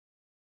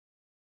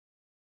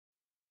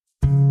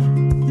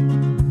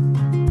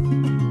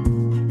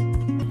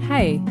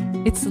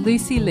It's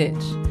Lucy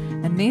Litch,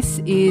 and this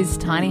is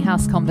Tiny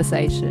House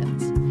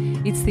Conversations.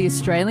 It's the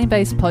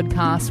Australian-based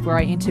podcast where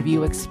I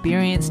interview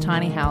experienced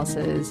tiny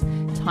houses,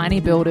 tiny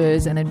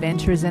builders, and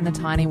adventurers in the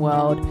tiny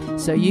world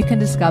so you can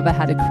discover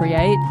how to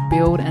create,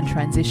 build, and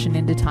transition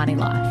into tiny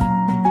life.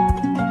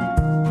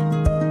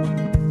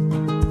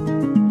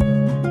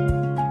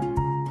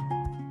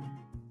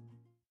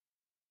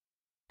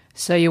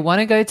 So you want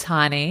to go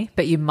tiny,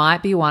 but you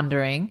might be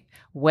wondering,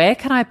 where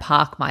can I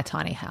park my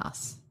tiny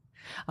house?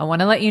 I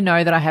want to let you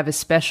know that I have a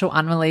special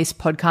unreleased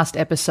podcast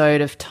episode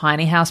of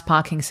tiny house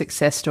parking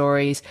success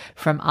stories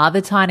from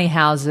other tiny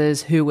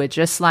houses who were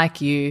just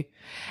like you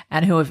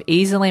and who have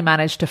easily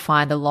managed to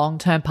find a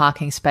long-term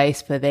parking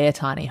space for their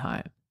tiny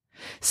home.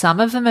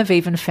 Some of them have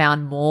even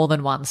found more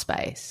than one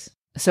space.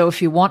 So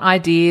if you want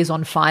ideas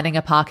on finding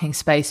a parking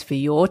space for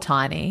your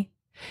tiny,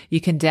 you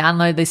can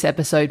download this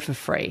episode for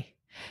free.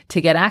 To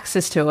get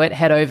access to it,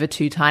 head over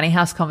to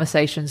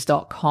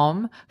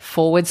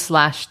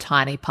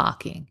tinyhouseconversations.com/tiny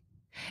parking.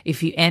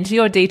 If you enter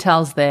your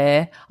details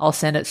there, I'll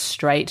send it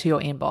straight to your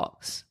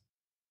inbox.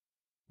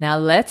 Now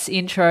let's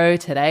intro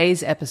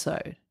today's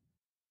episode.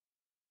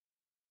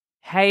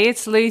 Hey,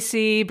 it's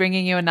Lucy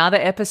bringing you another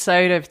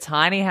episode of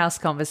Tiny House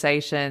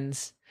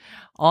Conversations.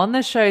 On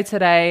the show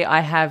today,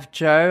 I have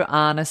Joe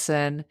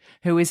Arnesan,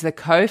 who is the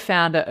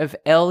co-founder of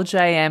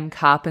LJM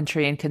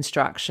Carpentry and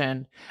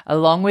Construction,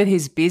 along with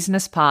his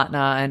business partner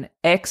and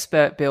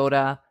expert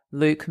builder,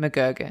 Luke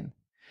McGurgen.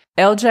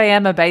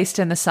 LJM are based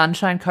in the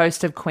Sunshine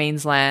Coast of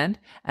Queensland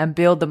and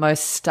build the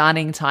most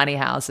stunning tiny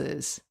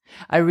houses.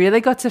 I really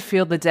got to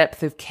feel the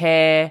depth of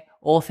care,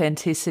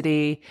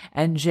 authenticity,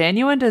 and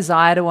genuine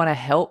desire to want to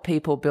help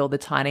people build the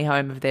tiny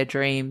home of their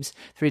dreams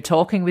through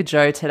talking with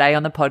Joe today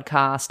on the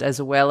podcast as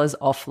well as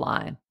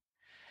offline.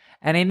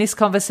 And in this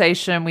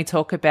conversation, we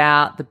talk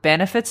about the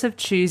benefits of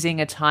choosing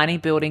a tiny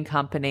building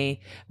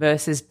company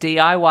versus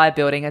DIY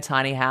building a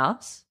tiny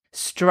house,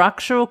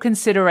 structural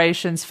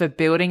considerations for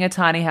building a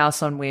tiny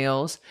house on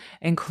wheels,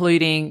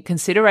 including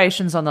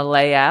considerations on the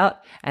layout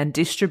and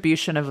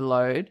distribution of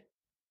load,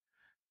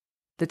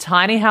 the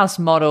tiny house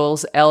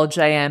models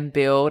LJM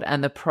build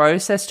and the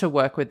process to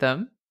work with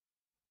them.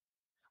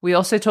 We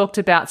also talked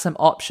about some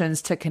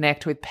options to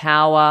connect with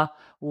power,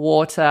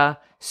 water,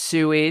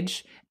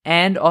 sewage,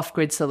 and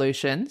off-grid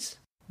solutions.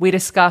 We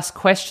discuss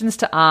questions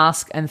to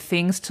ask and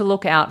things to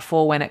look out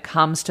for when it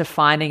comes to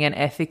finding an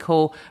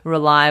ethical,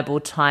 reliable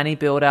tiny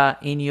builder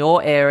in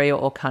your area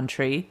or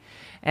country,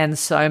 and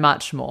so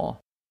much more.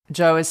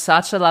 Joe is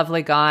such a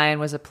lovely guy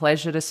and was a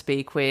pleasure to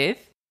speak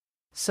with.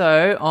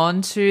 So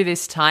on to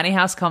this tiny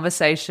house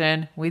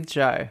conversation with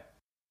Joe.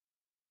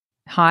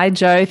 Hi,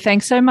 Joe.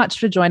 Thanks so much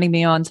for joining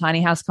me on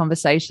Tiny House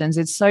Conversations.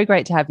 It's so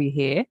great to have you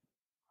here.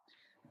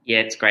 Yeah,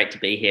 it's great to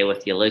be here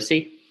with you,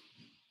 Lucy.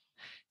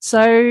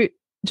 So,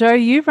 Joe,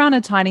 you run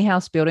a tiny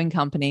house building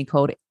company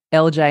called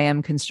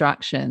LJM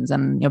Constructions,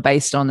 and you're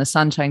based on the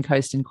Sunshine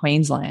Coast in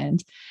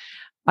Queensland.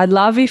 I'd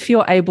love if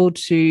you're able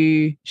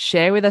to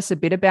share with us a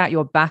bit about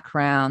your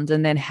background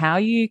and then how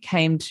you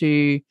came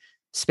to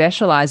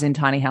specialize in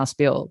tiny house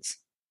builds.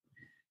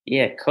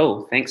 Yeah,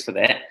 cool. Thanks for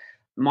that.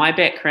 My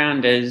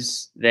background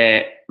is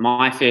that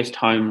my first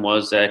home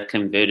was a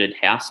converted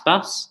house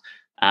bus,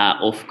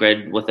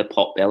 off-grid with a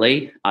pot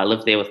belly. I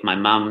lived there with my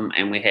mum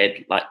and we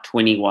had like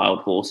 20 wild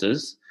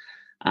horses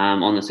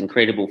on this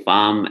incredible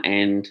farm.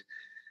 And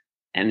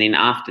then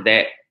after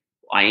that,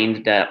 I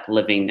ended up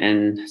living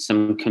in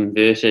some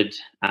converted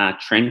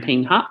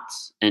tramping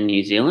huts in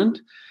New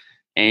Zealand.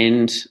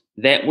 And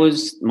that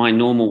was my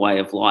normal way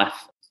of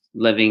life,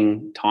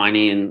 living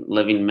tiny and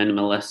living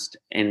minimalist.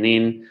 And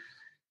then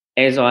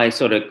as I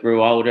sort of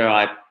grew older,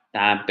 I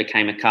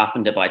became a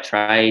carpenter by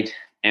trade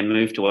and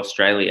moved to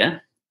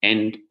Australia,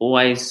 and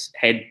always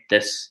had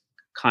this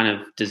kind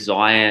of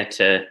desire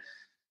to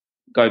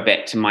go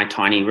back to my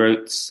tiny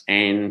roots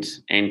and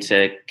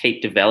to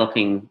keep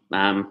developing,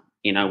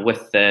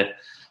 with that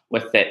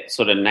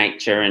sort of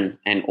nature and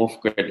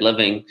off-grid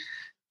living.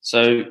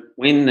 So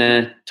when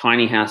the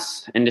tiny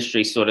house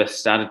industry sort of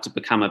started to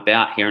become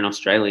about here in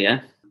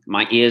Australia,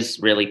 my ears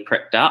really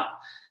pricked up,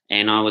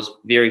 and I was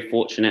very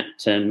fortunate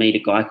to meet a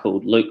guy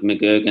called Luke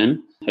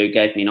McGurgen, who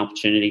gave me an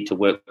opportunity to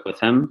work with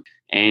him.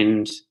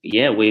 And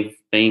yeah, we've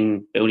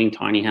been building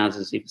tiny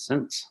houses ever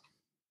since.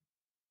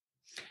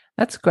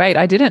 That's great.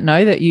 I didn't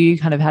know that you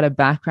kind of had a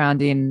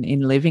background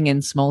in living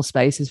in small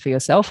spaces for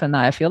yourself, and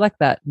I feel like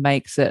that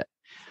makes it,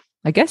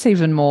 I guess,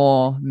 even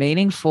more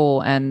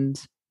meaningful.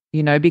 And,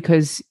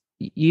 because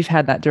you've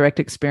had that direct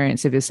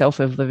experience of yourself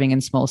of living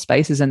in small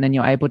spaces, and then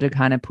you're able to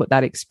kind of put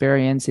that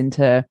experience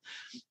into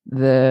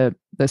the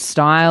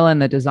style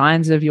and the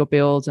designs of your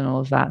builds and all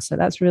of that. So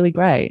that's really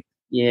great.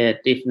 Yeah,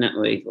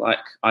 definitely. Like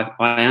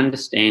I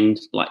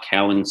understand like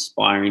how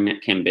inspiring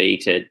it can be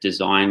to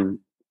design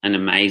an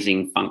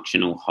amazing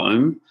functional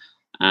home.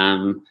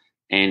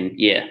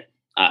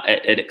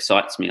 It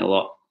excites me a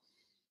lot.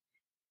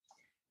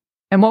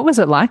 And what was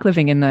it like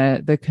living in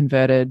the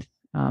converted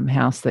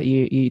house that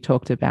you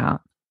talked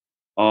about?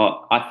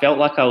 Oh, I felt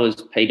like I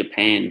was Peter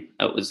Pan.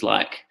 It was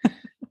like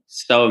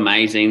so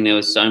amazing. There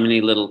was so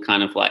many little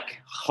kind of like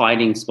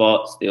hiding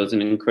spots. There was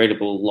an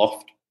incredible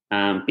loft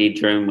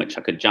bedroom which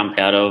I could jump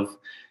out of,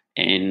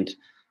 and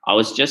I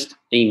was just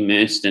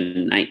immersed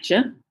in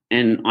nature.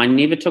 And I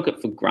never took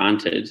it for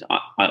granted.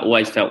 I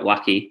always felt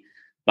lucky,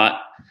 but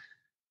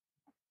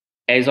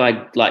as I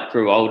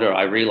grew older,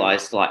 I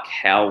realised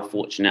how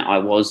fortunate I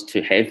was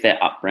to have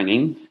that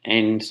upbringing,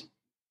 and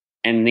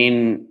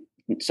then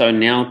so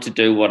now to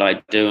do what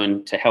I do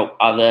and to help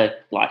other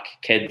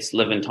kids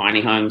live in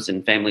tiny homes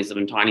and families live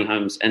in tiny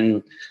homes,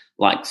 and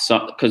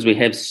because we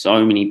have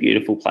so many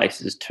beautiful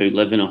places to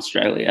live in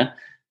Australia,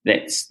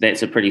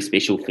 that's a pretty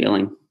special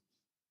feeling.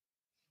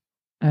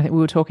 I think we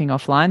were talking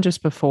offline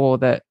just before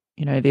that,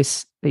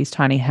 these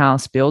tiny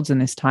house builds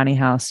and this tiny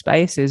house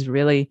space is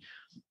really,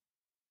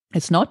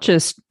 it's not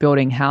just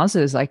building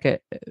houses.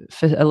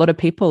 For a lot of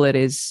people, it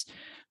is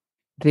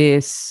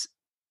this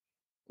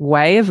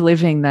way of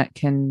living that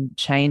can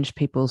change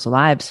people's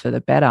lives for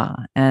the better.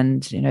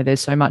 And,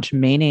 there's so much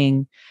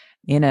meaning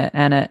in it.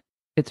 And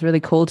it's really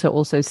cool to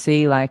also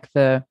see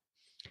the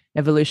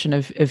evolution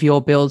of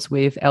your builds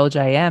with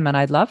LJM. And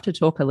I'd love to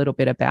talk a little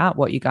bit about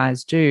what you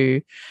guys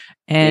do.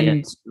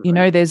 And,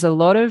 there's a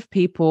lot of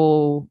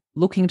people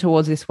looking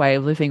towards this way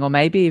of living, or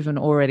maybe even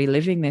already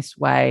living this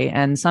way.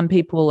 And some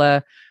people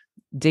are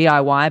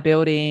DIY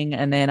building,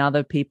 and then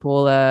other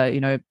people are,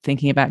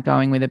 thinking about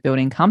going with a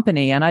building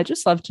company. And I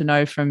just love to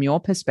know from your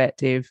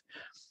perspective,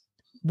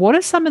 what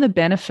are some of the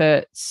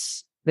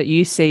benefits that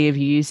you see of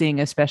using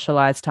a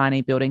specialized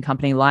tiny building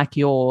company like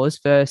yours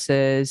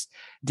versus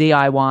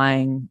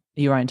DIYing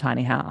your own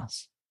tiny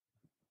house?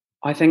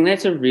 I think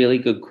that's a really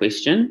good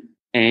question.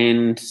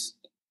 And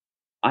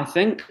I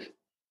think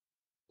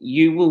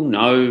you will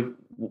know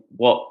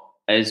what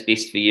is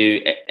best for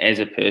you as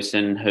a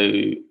person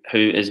who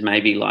is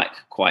maybe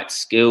quite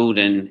skilled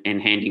and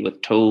handy with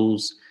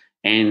tools,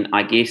 and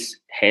I guess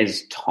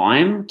has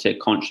time to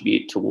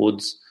contribute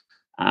towards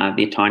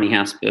their tiny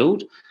house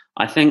build.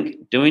 I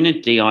think doing a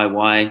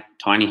DIY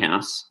tiny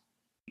house,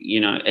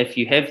 if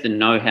you have the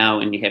know-how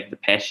and you have the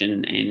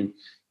passion and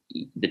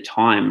the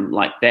time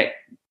like that,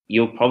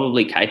 you're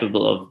probably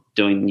capable of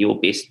doing your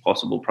best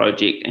possible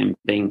project and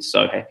being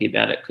so happy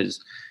about it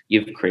because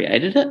you've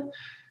created it.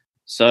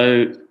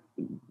 So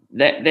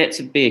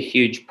that's be a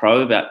huge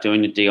pro about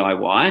doing a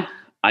DIY.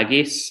 I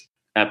guess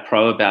a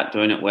pro about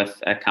doing it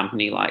with a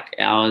company like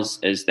ours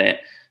is that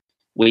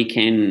we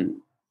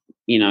can,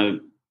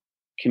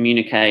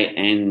 communicate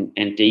and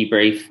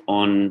debrief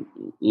on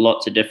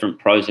lots of different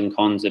pros and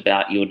cons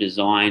about your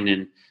design,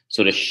 and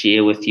sort of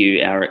share with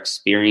you our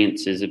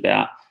experiences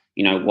about,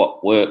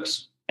 what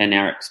works in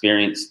our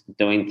experience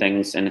doing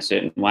things in a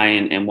certain way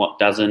and what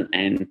doesn't.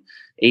 And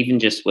even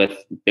just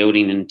with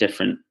building in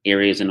different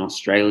areas in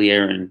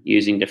Australia and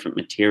using different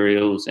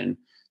materials and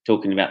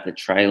talking about the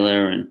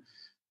trailer and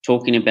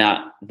talking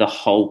about the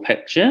whole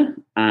picture,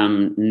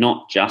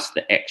 not just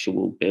the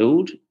actual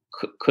build,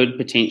 could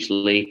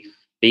potentially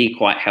be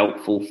quite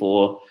helpful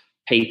for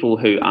people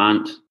who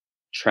aren't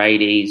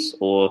tradies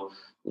or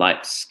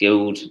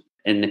skilled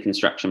in the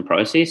construction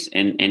process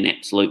and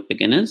absolute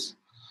beginners.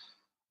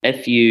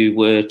 If you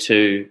were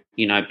to,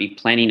 be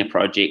planning a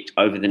project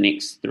over the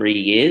next 3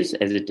 years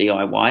as a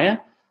DIYer,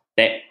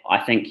 that I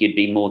think you'd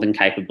be more than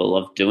capable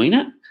of doing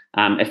it.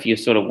 If you're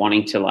sort of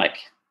wanting to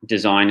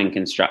design and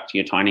construct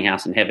your tiny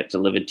house and have it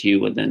delivered to you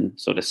within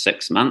sort of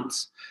 6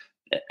 months,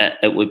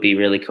 it would be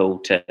really cool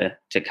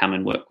to come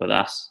and work with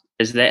us.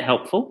 Is that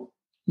helpful?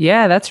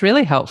 Yeah, that's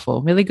really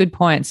helpful. Really good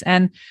points.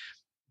 And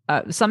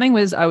something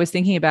I was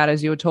thinking about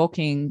as you were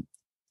talking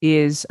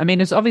is,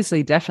 it's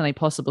obviously definitely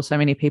possible. So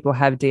many people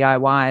have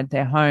DIY'd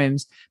their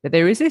homes, but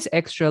there is this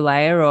extra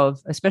layer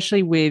of,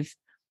 especially with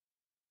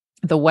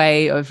the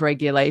way of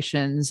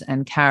regulations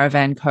and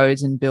caravan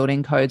codes and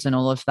building codes and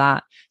all of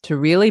that, to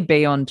really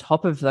be on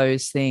top of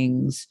those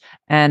things.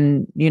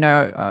 And,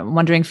 I'm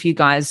wondering for you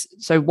guys,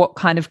 so what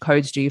kind of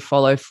codes do you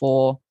follow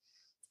for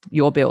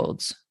your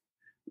builds?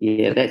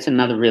 Yeah, that's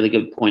another really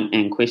good point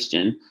and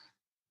question.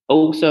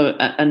 Also,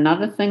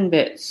 another thing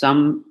that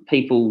some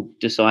people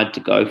decide to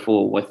go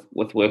for with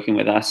working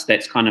with us,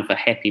 that's kind of a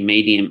happy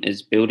medium,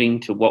 is building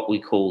to what we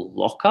call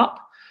lockup.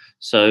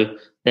 So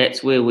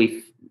that's where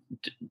we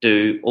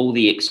do all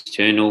the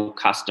external,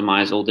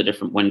 customize all the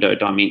different window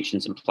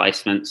dimensions and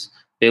placements,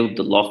 build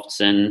the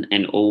lofts in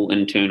and all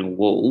internal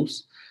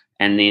walls,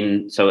 and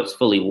then so it's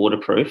fully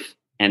waterproof,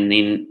 and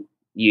then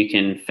you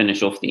can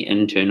finish off the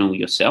internal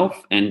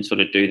yourself and sort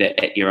of do that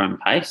at your own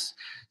pace.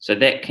 So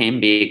that can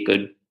be a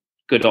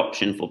good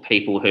option for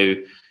people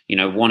who,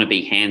 want to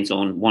be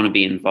hands-on, want to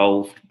be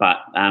involved, but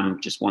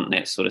just want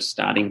that sort of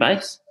starting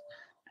base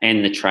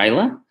and the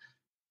trailer.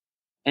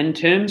 In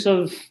terms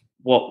of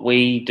what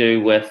we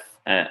do with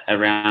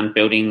around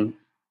building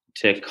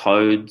to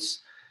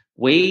codes,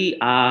 we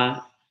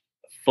are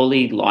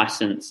fully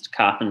licensed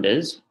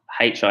carpenters,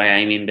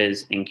 HIA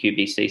members and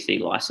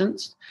QBCC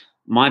licensed.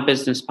 My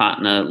business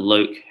partner,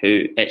 Luke,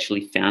 who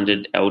actually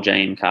founded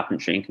LJM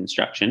Carpentry and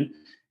Construction,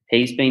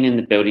 he's been in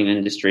the building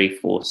industry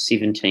for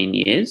 17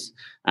 years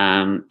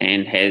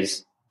and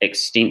has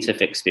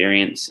extensive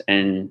experience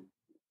in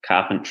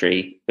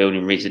carpentry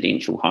building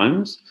residential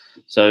homes.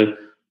 So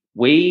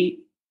we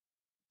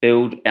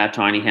build our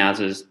tiny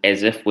houses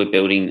as if we're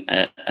building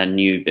a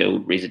new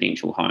build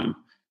residential home.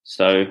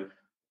 So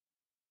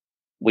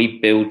we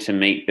build to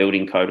meet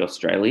Building Code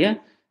Australia.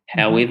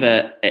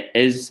 However, it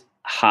is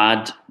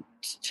hard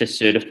to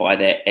certify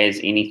that as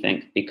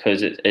anything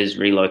because it is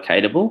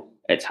relocatable.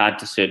 It's hard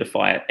to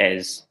certify it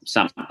as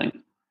something.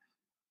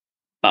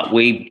 But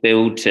we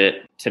build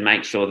to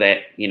make sure that,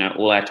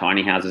 all our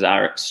tiny houses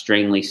are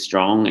extremely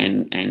strong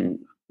and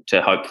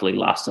to hopefully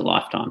last a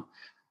lifetime.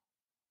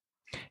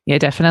 Yeah,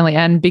 definitely.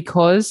 And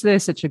because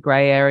there's such a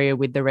grey area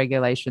with the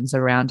regulations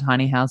around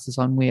tiny houses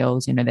on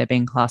wheels, they're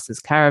being classed as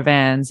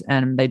caravans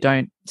and they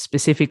don't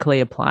specifically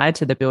apply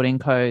to the building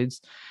codes.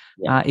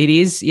 Yeah. It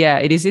is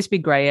this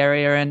big grey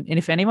area. And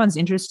if anyone's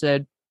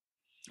interested,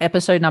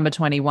 episode number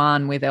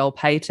 21 with Elle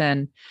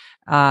Payton,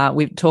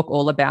 we talk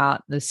all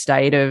about the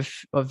state of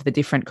the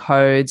different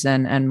codes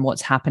and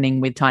what's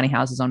happening with tiny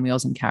houses on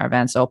wheels and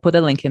caravans. So I'll put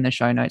a link in the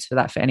show notes for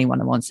that for anyone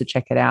who wants to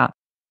check it out.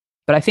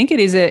 But I think it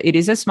is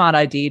a smart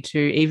idea to,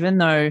 even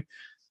though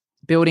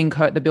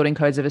the building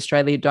codes of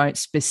Australia don't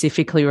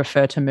specifically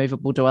refer to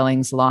movable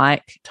dwellings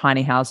like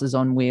tiny houses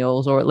on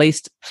wheels, or at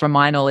least from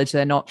my knowledge,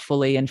 they're not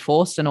fully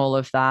enforced and all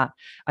of that.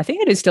 I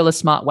think it is still a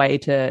smart way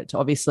to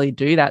obviously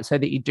do that so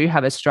that you do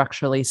have a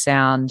structurally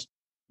sound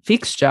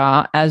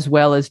fixture as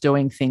well as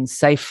doing things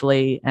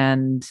safely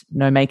and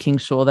making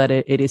sure that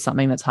it is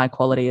something that's high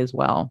quality as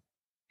well.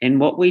 And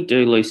what we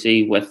do,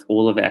 Lucy, with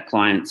all of our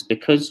clients,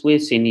 because we're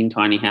sending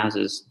tiny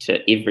houses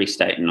to every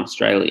state in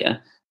Australia,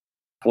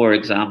 for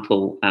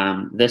example,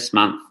 this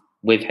month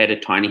we've had a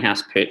tiny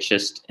house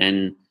purchased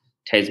in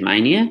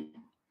Tasmania,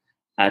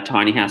 a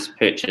tiny house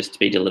purchased to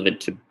be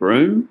delivered to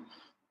Broome,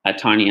 a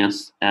tiny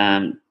house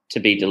to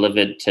be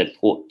delivered to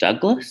Port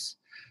Douglas.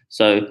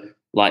 So,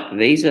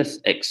 these are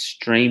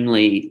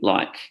extremely,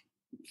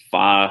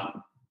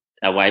 far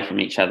away from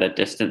each other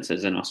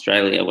distances in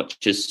Australia,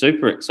 which is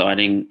super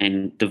exciting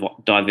and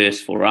diverse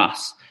for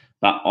us.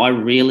 But I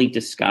really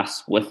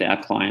discuss with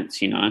our clients,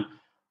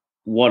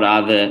 what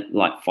are the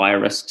fire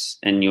risks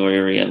in your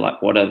area?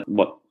 What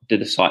do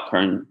the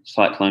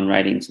cyclone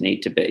ratings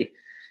need to be?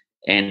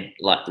 And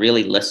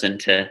really listen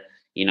to,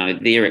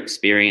 their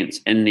experience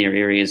in their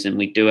areas. And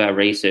we do our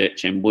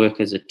research and work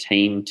as a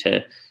team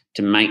to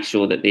make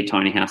sure that their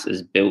tiny house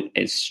is built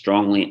as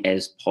strongly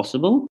as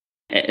possible.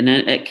 And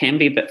it can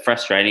be a bit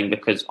frustrating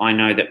because I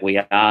know that we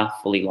are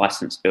fully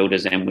licensed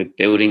builders and we're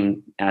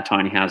building our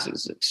tiny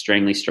houses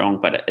extremely strong,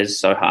 but it is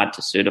so hard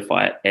to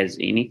certify it as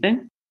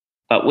anything.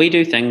 But we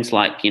do things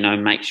like,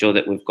 make sure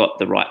that we've got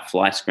the right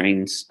fly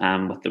screens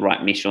with the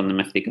right mesh on them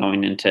if they're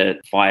going into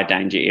fire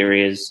danger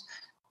areas,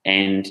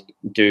 and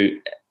do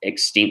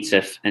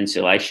extensive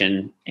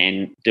insulation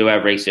and do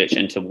our research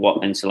into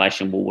what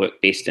insulation will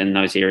work best in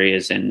those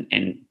areas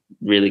and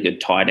really good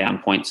tie down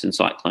points in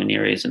cyclone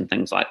areas and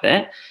things like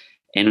that.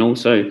 And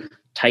also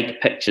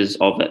take pictures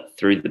of it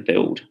through the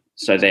build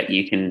so that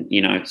you can,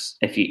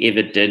 if you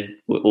ever did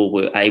or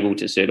were able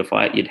to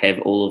certify it, you'd have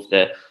all of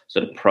the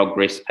sort of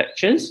progress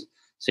pictures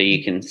so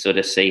you can sort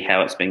of see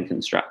how it's been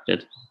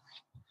constructed.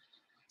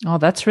 Oh,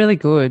 that's really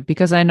good,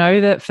 because I know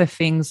that for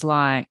things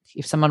like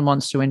if someone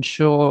wants to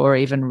insure or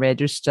even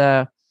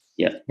register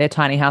their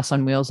tiny house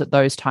on wheels, that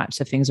those types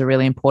of things are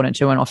really important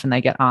too, and often they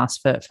get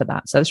asked for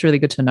that. So it's really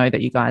good to know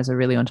that you guys are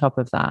really on top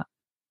of that.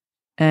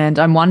 And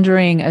I'm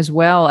wondering as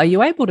well, are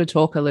you able to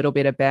talk a little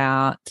bit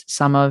about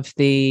some of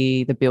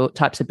the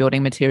types of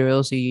building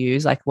materials you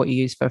use, like what you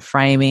use for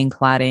framing,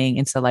 cladding,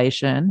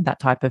 insulation, that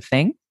type of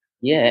thing?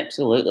 Yeah,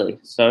 absolutely.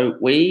 So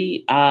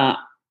we are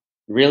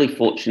really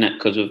fortunate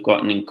because we've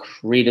got an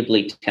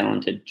incredibly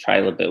talented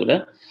trailer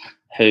builder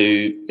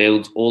who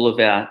builds all of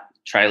our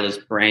trailers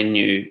brand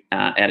new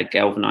out of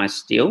galvanized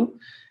steel.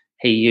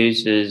 He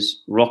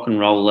uses rock and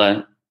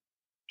roller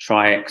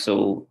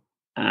triaxle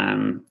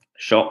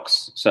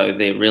shocks, so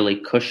they're really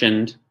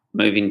cushioned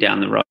moving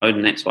down the road,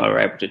 and that's why we're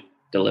able to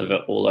deliver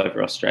all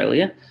over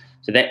Australia.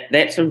 So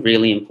that's a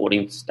really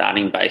important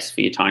starting base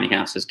for your tiny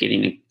house, is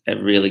getting a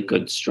really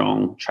good,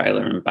 strong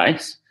trailer and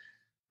base.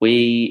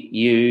 We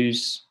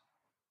use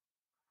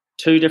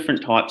 2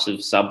 different types of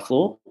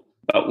subfloor,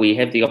 but we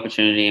have the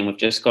opportunity, and we've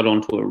just got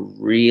onto a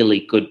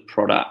really good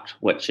product,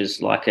 which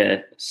is like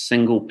a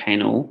single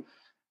panel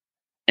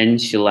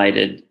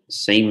insulated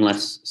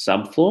seamless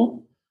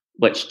subfloor,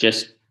 which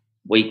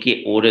we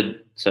get ordered.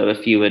 So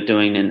if you were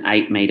doing an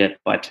 8 metre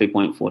by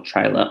 2.4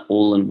 trailer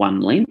all in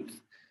one length,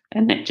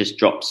 and that just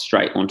drops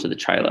straight onto the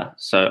trailer.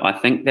 So I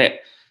think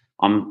that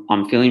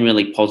I'm feeling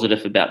really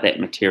positive about that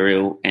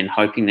material and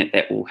hoping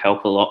that will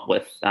help a lot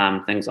with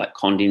things like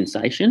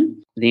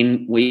condensation.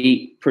 Then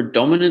we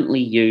predominantly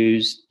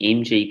use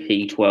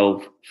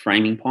MGP12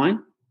 framing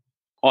pine.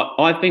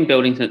 I've been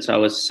building since I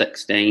was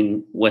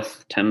 16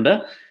 with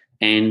timber,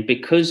 and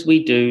because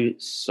we do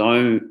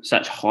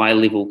such high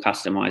level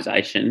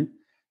customization,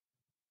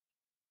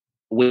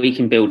 we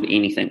can build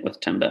anything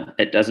with timber.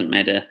 It doesn't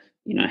matter,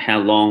 how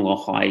long or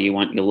high you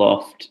want your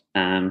loft.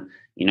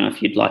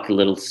 if you'd like a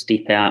little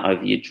step out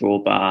over your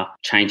drawbar,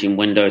 changing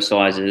window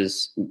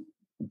sizes,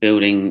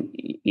 building,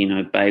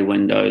 bay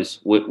windows,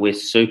 we're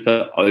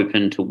super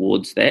open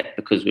towards that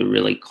because we're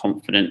really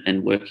confident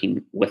in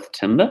working with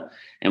timber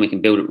and we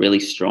can build it really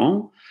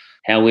strong.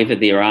 However,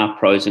 there are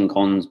pros and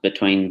cons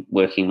between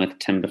working with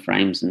timber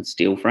frames and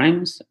steel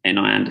frames, and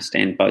I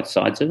understand both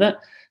sides of it.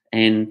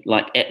 And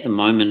like at the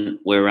moment,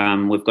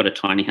 we've got a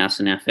tiny house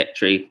in our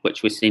factory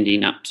which we're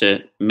sending up to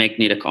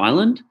Magnetic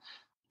Island,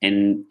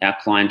 and our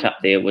client up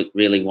there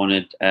really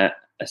wanted a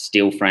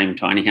steel frame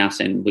tiny house,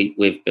 and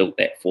we've built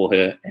that for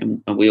her.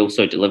 And we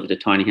also delivered a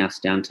tiny house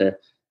down to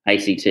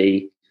ACT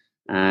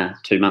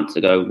 2 months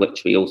ago,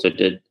 which we also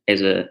did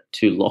as a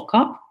 2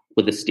 lockup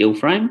with a steel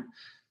frame.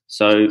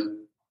 So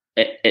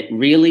it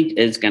really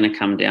is going to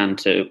come down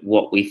to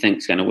what we think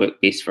is going to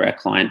work best for our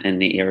client in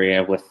the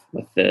area with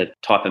the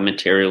type of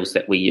materials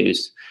that we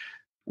use.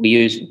 We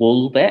use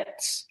wool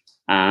bats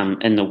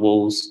in the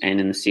walls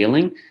and in the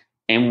ceiling,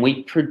 and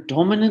we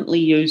predominantly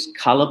use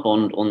colour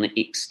bond on the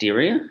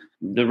exterior.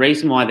 The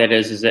reason why that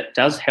is it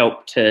does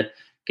help to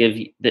give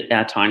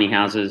our tiny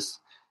houses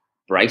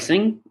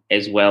bracing,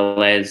 as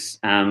well as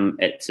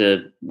it's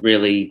a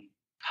really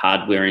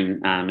hard-wearing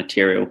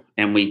material,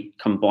 and we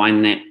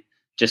combine that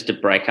just to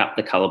break up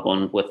the colour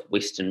bond with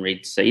Western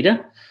red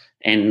cedar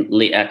and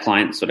let our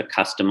clients sort of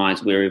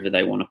customise wherever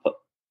they want to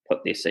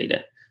put their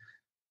cedar.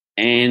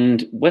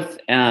 And with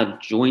our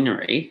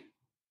joinery,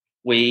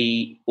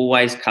 we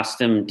always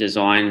custom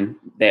design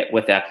that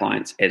with our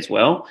clients as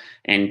well.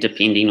 And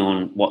depending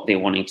on what they're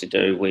wanting to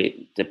do,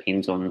 it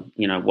depends on,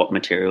 what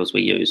materials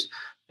we use.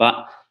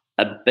 But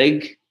a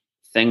big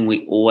thing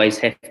we always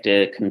have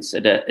to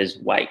consider is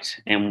weight,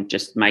 and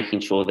just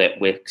making sure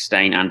that we're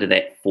staying under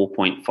that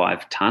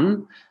 4.5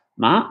 tonne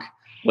mark,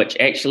 which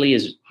actually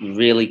is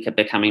really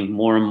becoming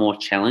more and more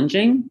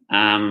challenging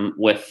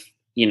with,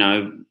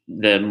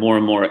 the more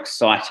and more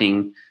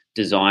exciting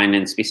design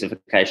and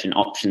specification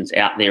options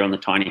out there on the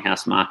tiny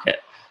house market,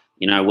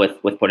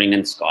 with putting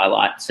in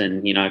skylights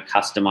and,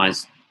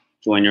 customized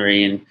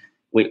joinery. And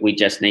we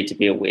just need to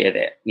be aware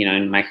that,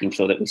 making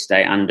sure that we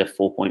stay under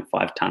 4.5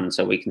 tonnes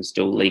so we can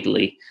still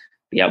legally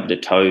be able to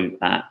tow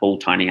all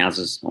tiny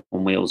houses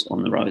on wheels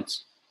on the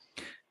roads.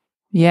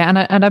 Yeah,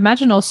 and I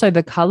imagine also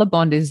the colour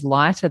bond is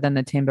lighter than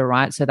the timber,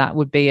 right? So that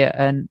would be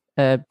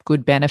a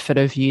good benefit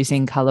of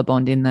using colour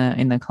bond in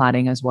the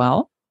cladding as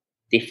well.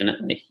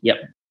 Definitely, yep.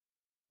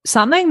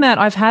 Something that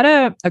I've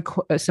had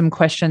some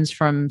questions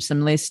from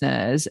some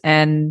listeners,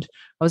 and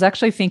I was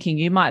actually thinking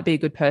you might be a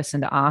good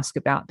person to ask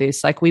about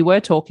this. Like, we were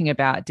talking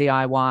about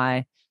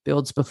DIY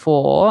builds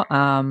before,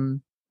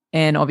 and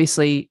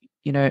obviously,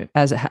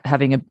 as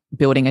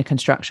building a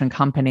construction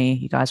company,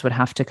 you guys would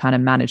have to kind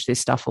of manage this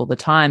stuff all the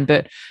time.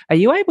 But are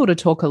you able to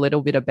talk a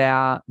little bit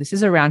about, this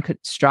is around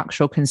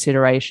structural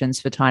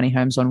considerations for tiny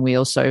homes on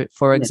wheels. So,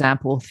 for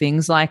example,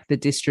 things like the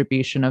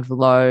distribution of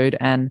load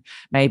and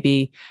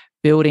maybe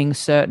building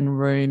certain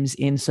rooms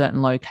in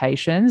certain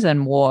locations,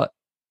 and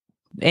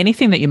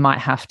anything that you might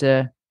have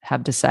to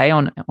say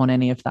on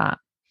any of that.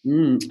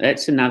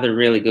 That's another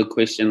really good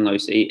question,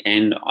 Lucy,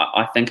 and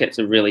I think it's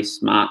a really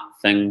smart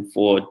thing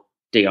for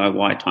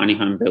DIY tiny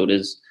home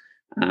builders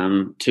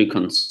to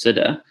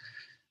consider.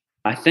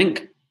 I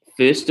think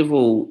first of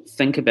all,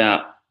 think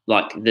about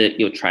like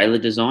your trailer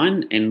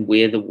design and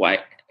where the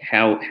weight,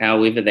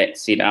 however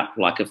that's set up,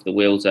 like if the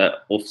wheels are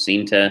off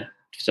center,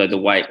 so the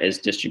weight is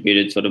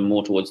distributed sort of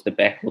more towards the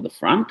back or the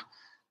front.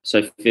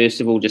 So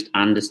first of all, just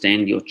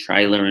understand your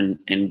trailer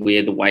and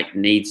where the weight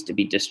needs to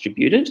be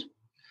distributed.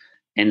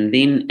 And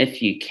then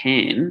if you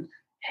can,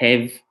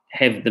 have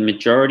the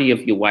majority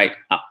of your weight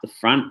up the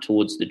front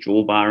towards the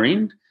drawbar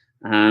end,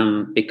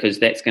 because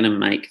that's going to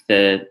make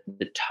the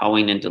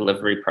towing and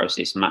delivery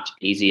process much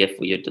easier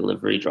for your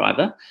delivery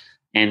driver.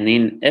 And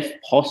then if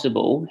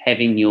possible,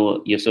 having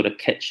your sort of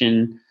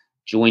kitchen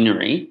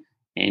joinery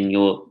and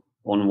your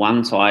on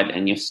one side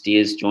and your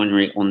stairs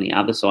joinery on the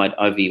other side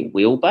over your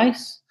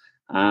wheelbase,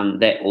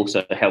 that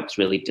also helps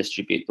really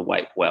distribute the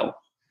weight well.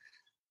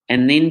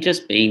 And then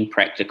just being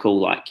practical,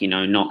 like,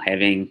 not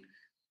having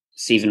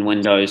 7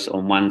 windows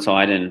on one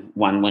side and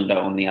 1 window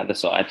on the other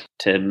side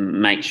to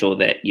make sure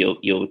that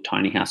your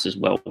tiny house is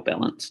well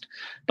balanced.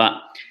 But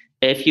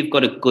if you've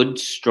got a good,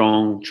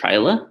 strong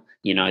trailer,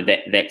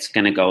 that's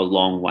going to go a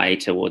long way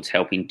towards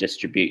helping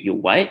distribute your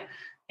weight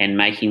and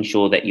making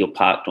sure that you're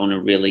parked on a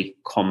really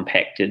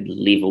compacted,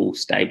 level,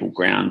 stable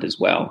ground as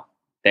well.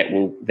 That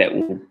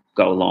will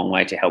go a long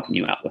way to helping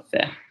you out with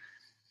that.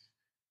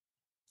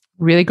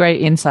 Really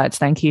great insights.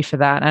 Thank you for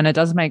that. And it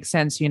does make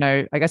sense,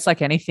 I guess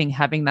like anything,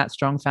 having that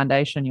strong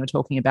foundation, you're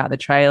talking about the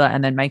trailer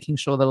and then making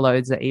sure the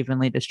loads are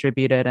evenly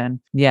distributed. And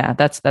yeah,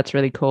 that's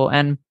really cool.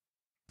 And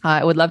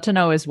I would love to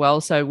know as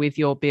well, so with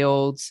your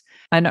builds,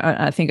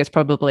 I think it's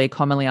probably a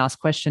commonly asked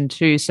question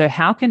too. So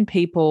how can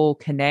people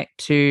connect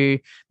to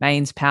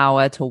mains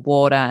power, to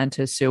water and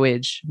to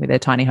sewage with their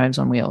tiny homes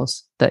on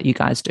wheels that you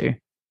guys do?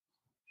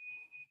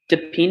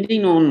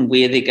 Depending on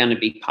where they're going to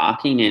be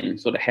parking and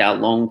sort of how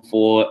long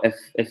for, if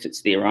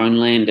it's their own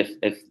land,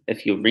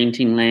 if you're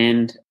renting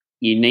land,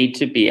 you need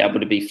to be able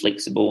to be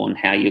flexible on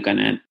how you're going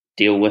to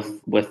deal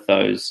with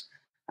those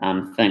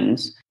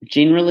things.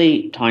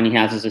 Generally, tiny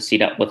houses are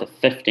set up with a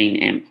 15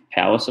 amp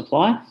power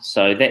supply.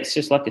 So that's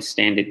just like a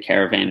standard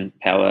caravan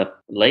power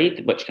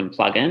lead, which can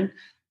plug in.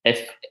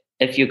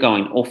 If you're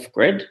going off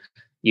grid,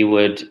 you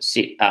would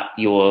set up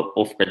your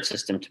off grid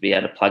system to be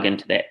able to plug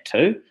into that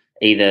too,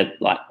 either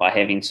like by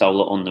having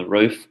solar on the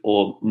roof,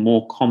 or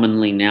more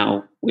commonly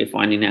now we're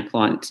finding our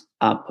clients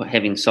are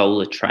having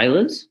solar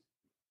trailers,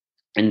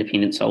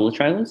 independent solar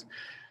trailers.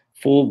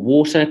 For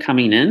water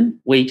coming in,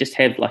 we just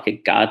have like a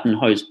garden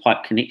hose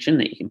pipe connection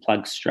that you can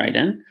plug straight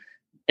in.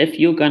 If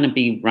you're going to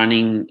be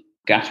running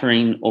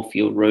guttering off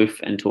your roof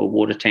into a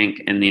water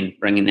tank and then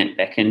bringing that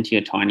back into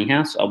your tiny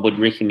house, I would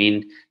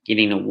recommend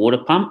getting a water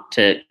pump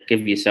to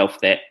give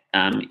yourself that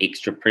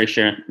extra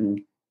pressure.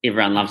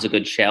 Everyone loves a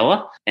good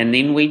shower. And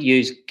then we'd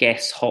use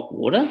gas hot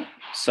water.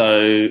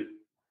 So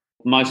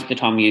most of the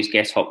time we use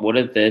gas hot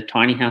water. The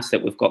tiny house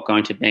that we've got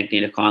going to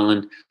Magnetic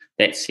Island,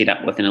 that's set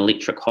up with an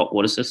electric hot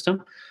water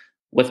system.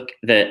 With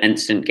the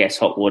instant gas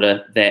hot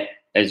water, that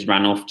is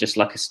run off just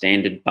like a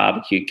standard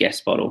barbecue gas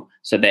bottle.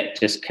 So that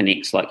just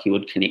connects like you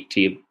would connect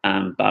to your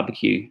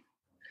barbecue.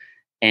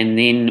 And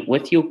then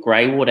with your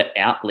grey water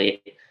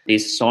outlet,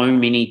 there's so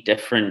many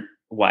different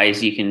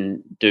ways you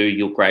can do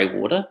your grey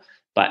water,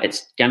 but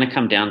it's going to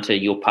come down to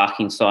your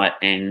parking site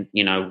and,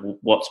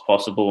 what's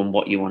possible and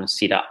what you want to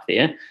set up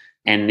there.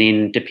 And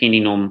then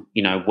depending on,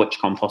 which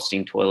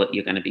composting toilet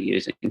you're going to be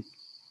using.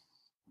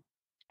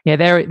 Yeah,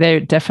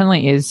 there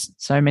definitely is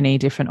so many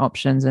different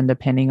options, and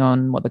depending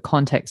on what the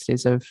context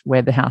is of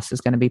where the house is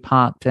going to be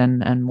parked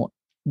and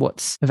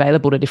what's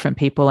available to different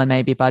people and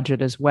maybe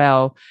budget as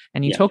well.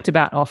 And you talked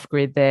about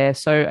off-grid there.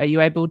 So are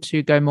you able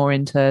to go more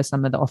into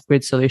some of the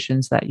off-grid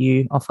solutions that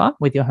you offer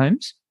with your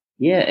homes?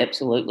 Yeah,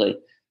 absolutely.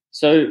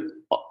 So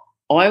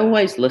I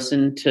always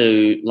listen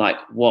to like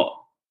what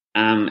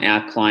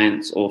our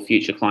clients or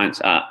future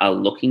clients are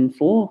looking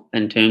for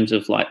in terms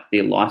of like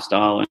their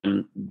lifestyle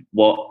and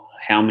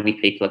how many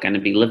people are going to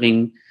be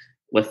living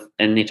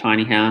in their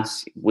tiny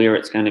house, where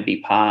it's going to be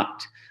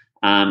parked,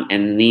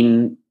 and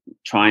then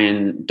try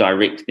and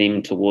direct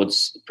them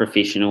towards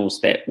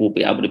professionals that will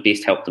be able to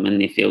best help them in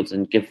their fields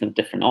and give them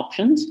different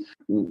options.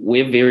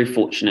 We're very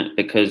fortunate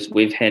because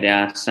we've had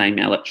our same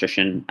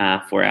electrician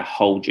for our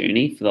whole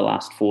journey for the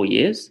last 4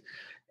 years,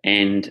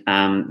 and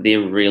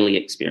they're really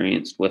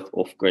experienced with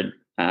off-grid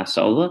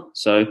solar.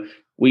 So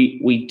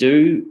we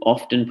do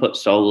often put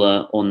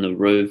solar on the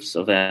roofs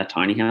of our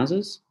tiny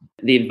houses.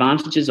 The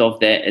advantages of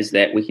that is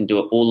that we can do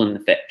it all in the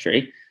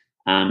factory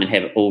and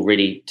have it all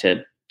ready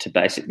to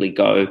basically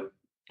go,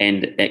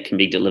 and it can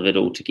be delivered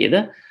all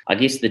together. I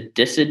guess the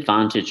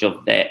disadvantage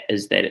of that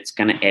is that it's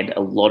going to add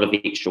a lot of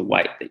extra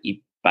weight that you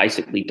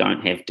basically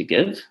don't have to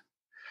give.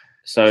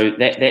 So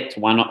that's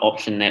one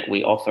option that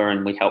we offer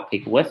and we help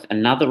people with.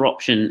 Another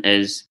option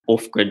is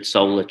off-grid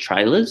solar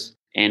trailers.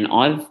 And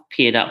I've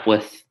paired up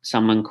with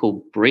someone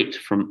called Brett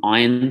from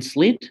Iron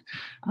Sled.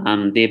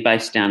 They're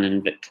based down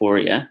in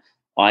Victoria.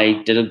 I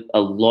did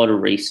a lot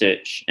of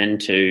research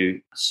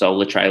into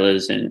solar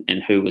trailers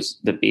and who was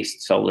the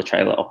best solar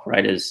trailer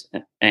operators.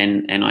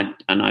 And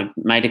I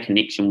made a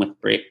connection with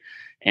Brett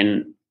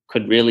and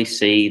could really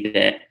see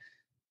that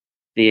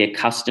their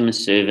customer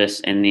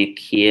service and their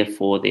care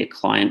for their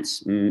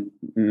clients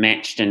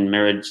matched and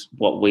mirrored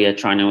what we are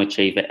trying to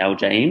achieve at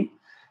LJM.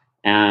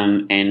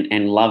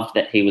 And loved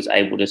that he was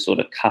able to sort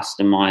of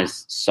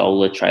customize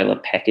solar trailer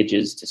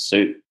packages to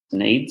suit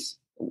needs,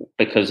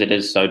 because it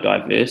is so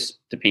diverse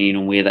depending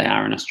on where they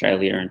are in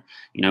Australia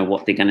and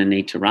what they're going to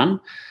need to run.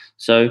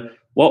 So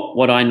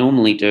what I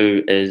normally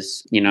do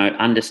is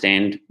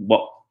understand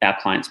what our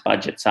clients'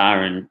 budgets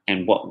are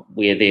and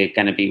where they're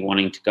going to be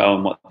wanting to go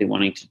and what they're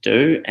wanting to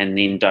do, and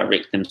then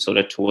direct them sort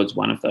of towards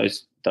one of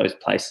those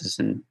places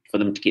and for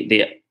them to get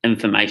their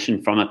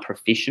information from a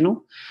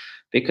professional.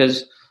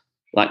 Because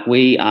like,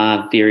 we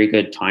are very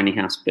good tiny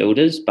house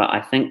builders, but I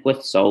think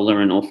with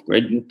solar and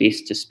off-grid, you're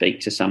best to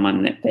speak to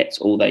someone that's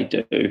all they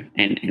do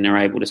and are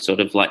able to sort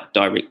of like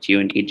direct you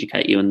and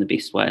educate you in the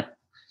best way.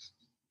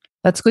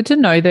 That's good to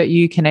know that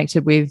you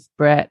connected with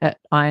Brett at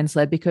Iron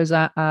Sled, because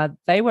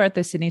they were at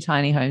the Sydney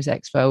Tiny Homes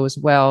Expo as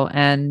well.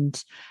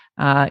 And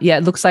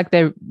it looks like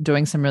they're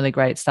doing some really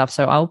great stuff.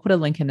 So I'll put a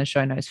link in the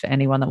show notes for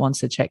anyone that wants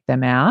to check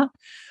them out.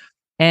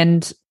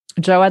 And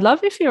Joe, I'd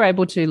love if you're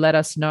able to let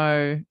us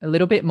know a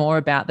little bit more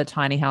about the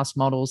tiny house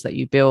models that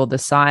you build, the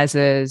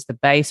sizes, the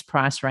base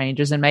price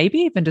ranges, and maybe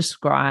even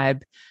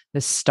describe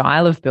the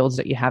style of builds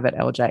that you have at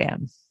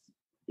LJM.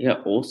 Yeah,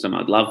 awesome.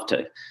 I'd love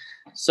to.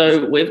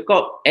 So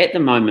at the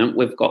moment,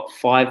 we've got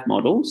 5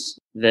 models.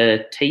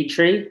 The Tea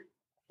Tree,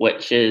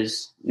 which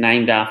is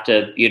named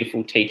after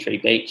beautiful Tea Tree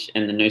Beach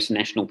in the Noosa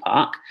National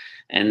Park.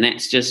 And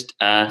that's just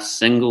a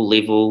single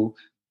level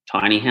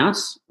tiny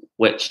house,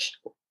 which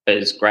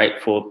is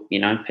great for,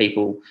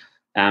 people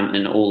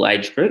in all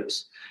age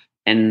groups.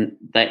 And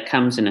that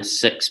comes in a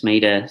 6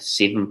 metre,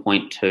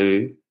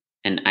 7.2,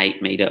 an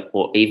 8 metre,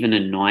 or even a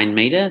 9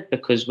 metre,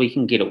 because we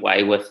can get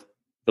away with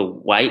the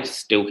weight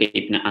still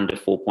keeping it under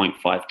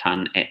 4.5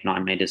 tonne at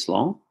 9 metres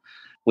long.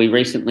 we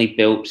recently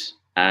built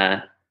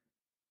a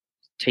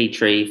tea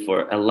tree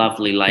for a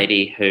lovely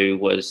lady who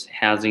was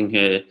housing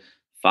her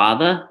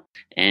father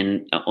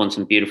and on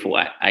some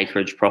beautiful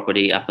acreage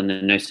property up in the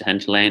Noosa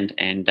hinterland,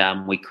 and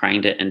we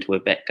craned it into her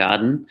back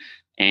garden,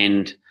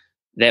 and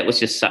that was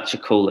just such a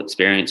cool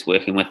experience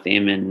working with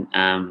them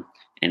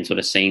and sort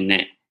of seeing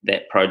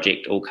that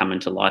project all come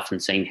into life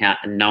and seeing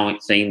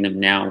them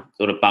now,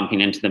 sort of bumping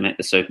into them at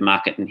the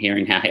supermarket and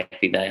hearing how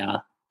happy they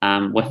are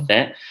with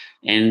that.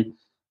 And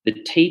the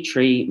tea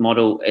tree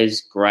model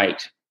is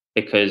great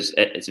because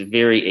it's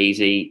very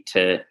easy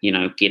to,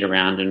 get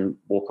around and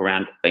walk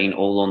around being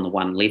all on the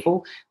one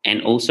level,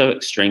 and also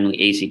extremely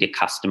easy to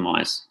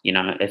customize.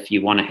 If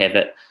you want to have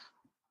it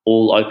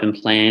all open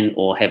plan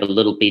or have a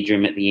little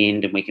bedroom at the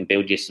end and we can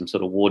build you some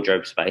sort of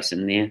wardrobe space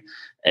in there,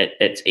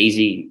 it's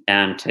easy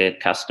to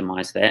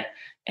customize that.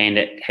 And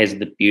it has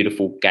the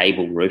beautiful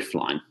gable roof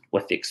line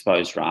with the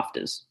exposed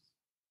rafters.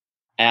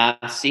 Our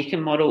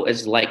second model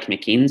is Lake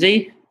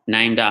Mackenzie,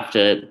 named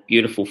after a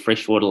beautiful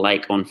freshwater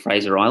lake on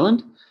Fraser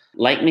Island.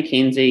 Lake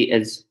Mackenzie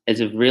is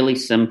a really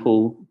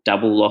simple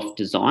double loft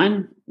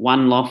design.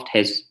 One loft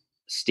has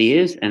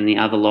stairs and the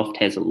other loft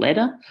has a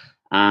ladder,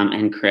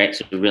 and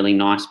creates a really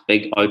nice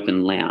big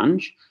open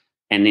lounge.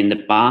 And then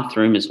the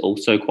bathroom is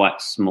also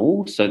quite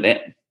small, so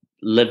that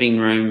living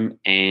room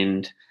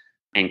and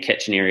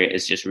kitchen area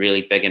is just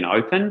really big and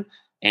open.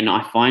 And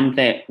I find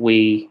that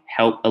we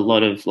help a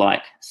lot of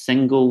like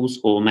singles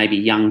or maybe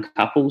young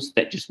couples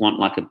that just want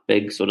like a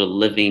big sort of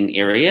living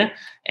area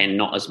and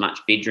not as much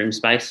bedroom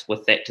space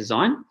with that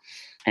design.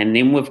 And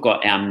then we've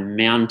got our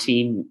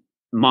mighty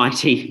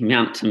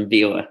mountain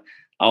viewer.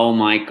 Oh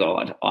my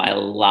God, I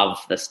love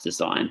this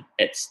design.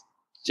 It's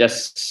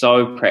just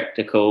so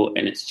practical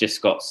and it's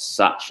just got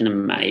such an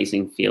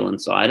amazing feel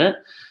inside it.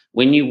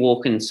 When you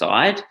walk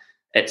inside,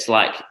 it's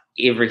like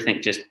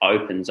everything just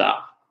opens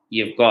up.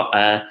 You've got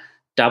a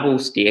double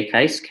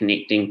staircase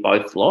connecting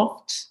both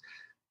lofts,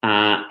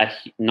 a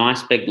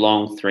nice big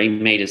long 3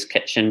 meters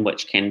kitchen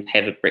which can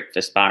have a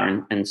breakfast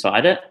bar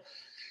inside it,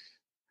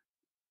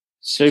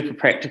 super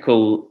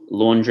practical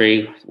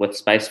laundry with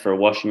space for a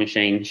washing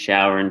machine,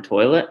 shower and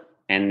toilet,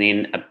 and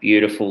then a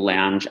beautiful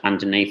lounge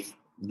underneath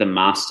the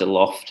master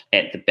loft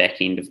at the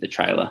back end of the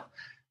trailer.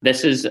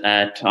 This is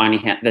the tiny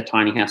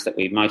house that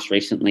we most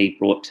recently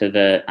brought to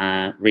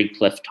the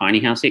Redcliffe Tiny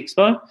House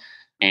Expo,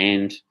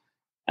 and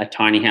a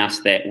tiny house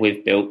that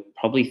we've built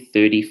probably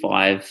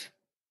 35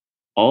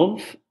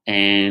 of,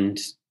 and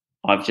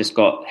I've just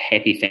got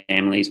happy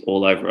families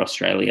all over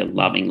Australia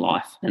loving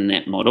life in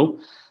that model.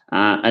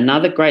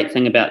 Another great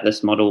thing about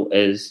this model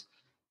is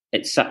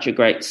it's such a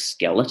great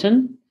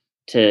skeleton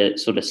to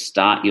sort of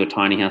start your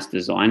tiny house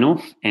design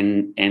off,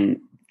 and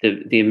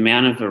the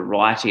amount of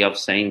variety I've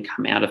seen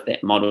come out of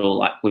that model,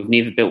 like we've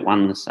never built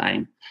one the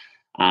same.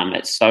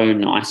 It's so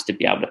nice to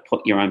be able to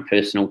put your own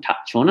personal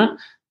touch on it,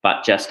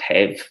 but just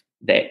have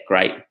that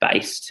great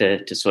base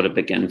to sort of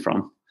begin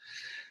from.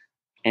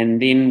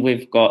 And then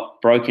we've got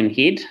Broken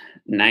Head,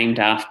 named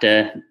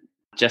after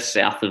just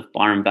south of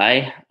Byron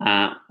Bay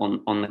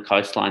on the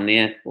coastline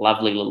there.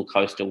 Lovely little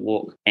coastal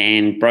walk.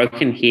 And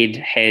Broken Head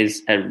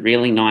has a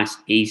really nice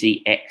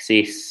easy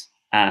access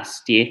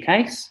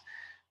staircase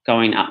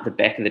going up the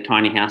back of the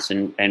tiny house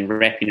and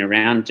wrapping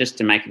around just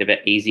to make it a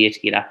bit easier to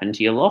get up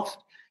into your loft,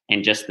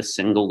 and just the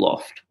single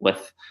loft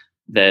with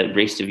the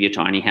rest of your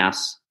tiny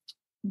house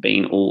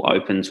being all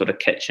open sort of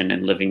kitchen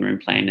and living room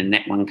plan. And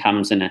that one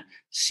comes in a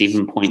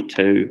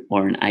 7.2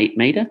 or an 8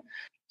 metre.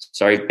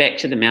 So back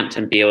to the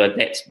mountain viewer,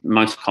 that's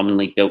most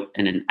commonly built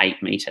in an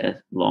 8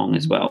 metre long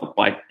as well.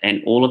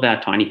 And all of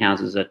our tiny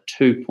houses are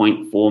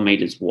 2.4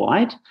 metres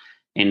wide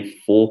and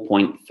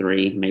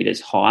 4.3 metres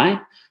high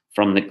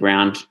from the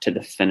ground to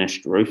the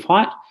finished roof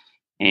height,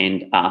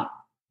 and are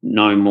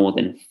no more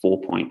than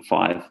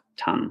 4.5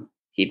 tonne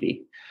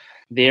heavy.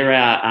 There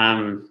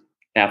are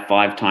our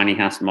 5 tiny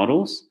house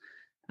models.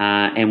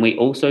 And we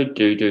also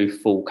do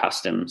full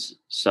customs.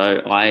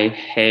 So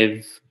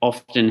I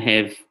often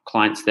have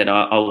clients that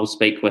I will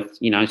speak with,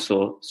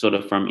 sort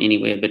of from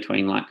anywhere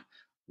between like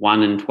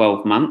 1 and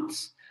 12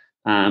 months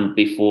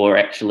before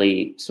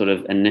actually sort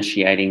of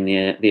initiating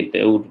their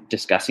build,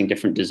 discussing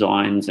different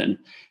designs and,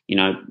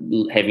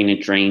 having a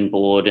dream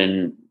board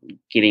and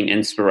getting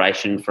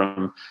inspiration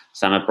from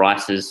some of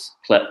Bryce's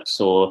clips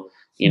or,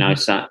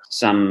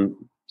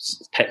 some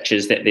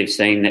pictures that they've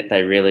seen that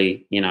they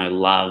really,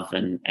 love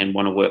and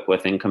want to work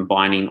with, and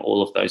combining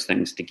all of those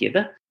things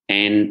together.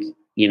 And,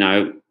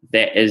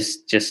 that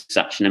is just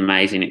such an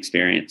amazing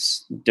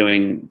experience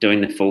doing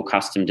the full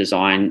custom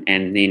design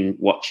and then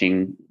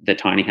watching the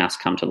tiny house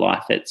come to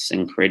life. It's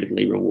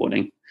incredibly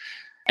rewarding.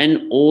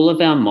 In all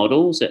of our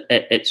models,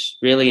 it's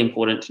really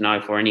important to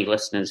know for any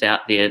listeners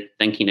out there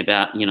thinking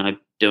about,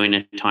 doing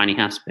a tiny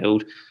house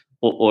build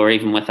or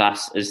even with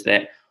us, is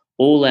that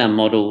all our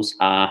models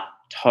are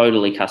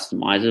totally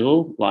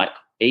customizable. Like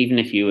even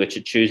if you were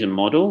to choose a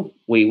model,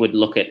 we would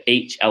look at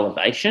each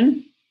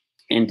elevation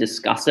and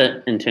discuss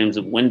it in terms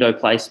of window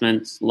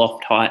placements,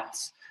 loft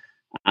heights,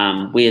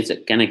 where's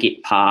it going to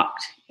get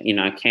parked,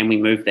 can we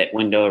move that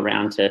window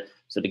around to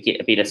sort of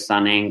get a better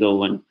sun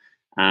angle,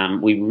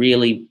 and we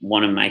really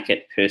want to make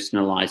it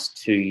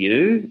personalised to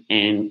you,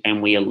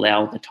 and we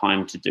allow the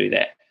time to do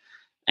that.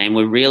 And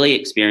we're really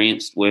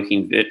experienced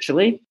working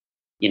virtually.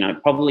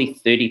 Probably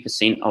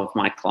 30% of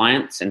my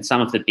clients and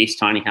some of the best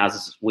tiny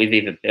houses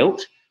we've ever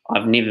built,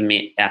 I've never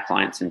met our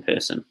clients in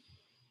person.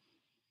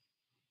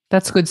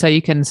 That's good. So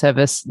you can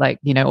service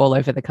all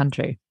over the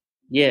country.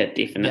 Yeah,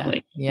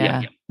 definitely.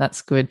 Yeah.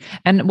 That's good.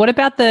 And what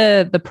about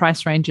the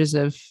price ranges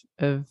of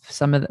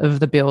some of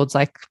the builds?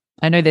 Like,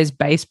 I know there's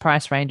base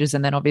price ranges,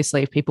 and then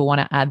obviously if people want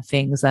to add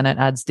things, then it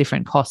adds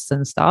different costs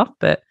and stuff.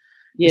 But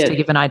just to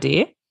give an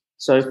idea.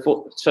 So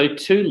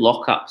to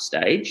lock up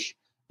stage,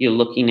 you're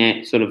looking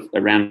at sort of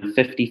around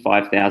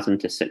 55,000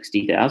 to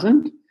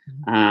 60,000,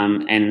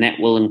 and that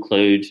will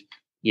include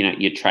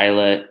your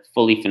trailer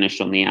fully finished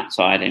on the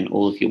outside and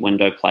all of your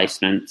window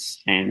placements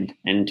and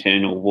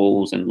internal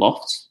walls and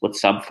lofts with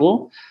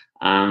subfloor.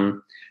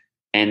 And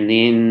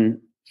then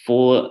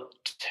for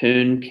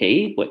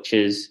turnkey, which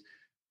is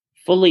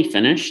fully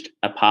finished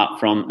apart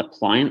from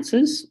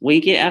appliances,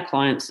 we get our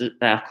clients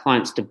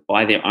to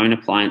buy their own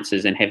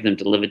appliances and have them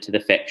delivered to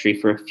the factory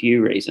for a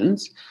few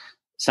reasons.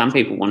 Some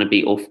people want to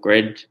be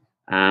off-grid,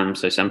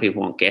 so some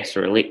people want gas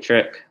or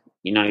electric.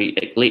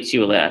 It lets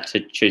you allow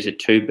to choose a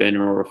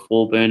 2-burner or a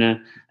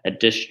 4-burner, a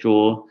dish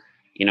drawer,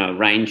 a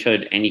range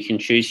hood, and you can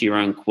choose your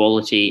own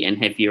quality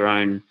and have your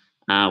own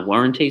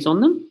warranties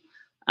on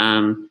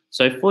them.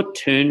 So for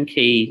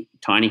turnkey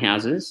tiny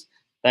houses,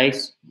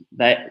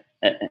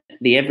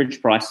 the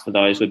average price for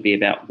those would be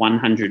about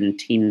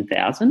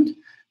 110,000,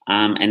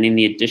 and then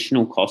the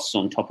additional costs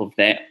on top of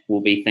that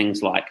will be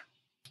things like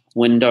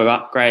window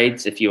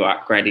upgrades if you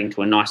are upgrading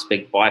to a nice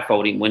big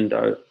bifolding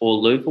window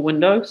or louver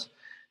windows.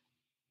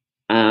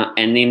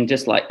 And then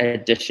just like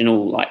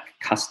additional like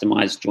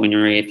customized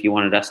joinery if you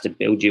wanted us to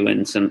build you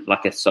in some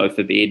like a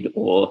sofa bed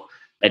or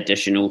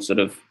additional sort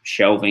of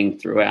shelving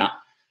throughout.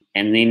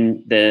 And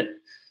then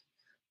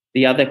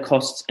the other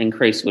costs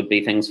increase would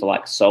be things for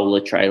like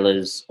solar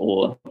trailers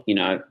or,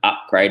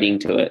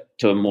 upgrading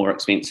to a more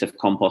expensive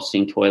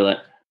composting toilet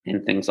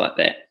and things like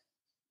that.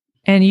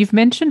 And you've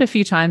mentioned a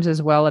few times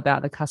as well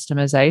about the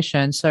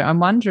customization. So I'm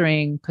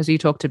wondering, because you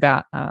talked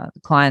about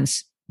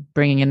clients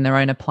bringing in their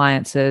own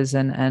appliances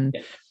and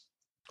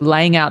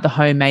laying out the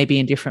home maybe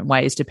in different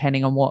ways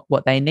depending on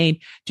what they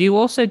need. Do you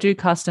also do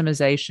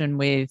customization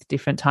with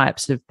different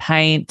types of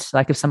paint,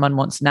 like if someone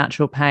wants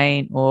natural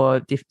paint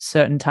or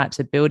certain types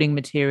of building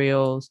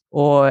materials,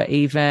 or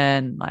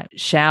even like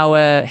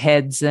shower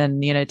heads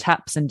and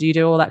taps? And do you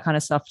do all that kind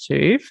of stuff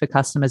too for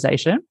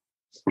customization?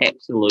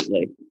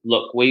 Absolutely.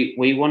 Look,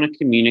 we want to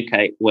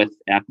communicate with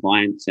our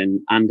clients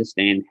and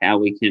understand how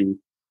we can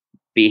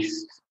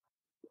best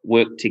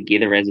work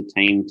together as a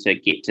team to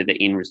get to the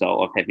end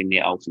result of having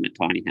their ultimate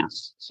tiny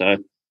house. So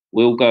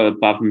we'll go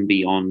above and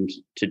beyond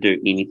to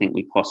do anything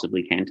we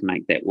possibly can to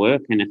make that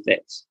work. And if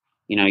that's,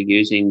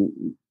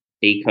 using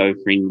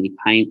eco-friendly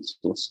paints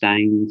or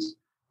stains,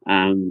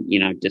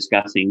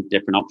 discussing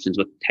different options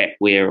with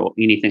tapware or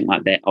anything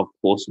like that, of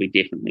course we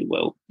definitely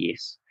will,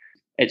 yes.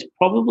 It's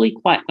probably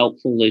quite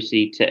helpful,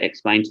 Lucy, to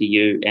explain to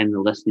you and the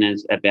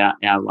listeners about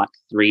our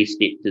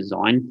 3-step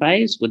design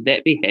phase. Would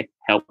that be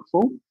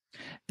helpful?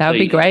 That would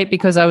be great,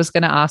 because I was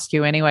going to ask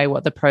you anyway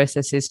what the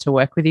process is to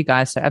work with you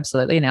guys. So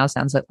absolutely, now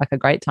sounds like a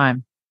great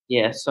time.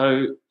 Yeah,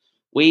 so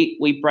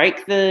we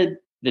break the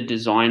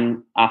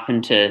design up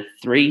into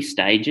 3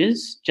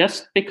 stages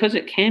just because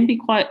it can be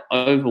quite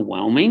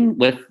overwhelming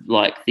with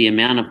the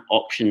amount of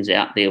options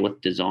out there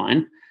with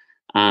design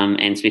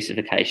and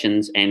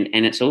specifications. And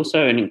it's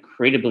also an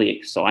incredibly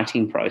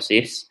exciting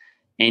process,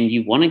 and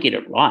you want to get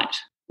it right.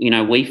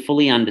 We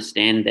fully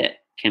understand that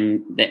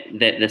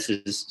this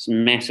is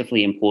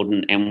massively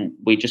important, and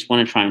we just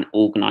want to try and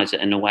organize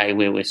it in a way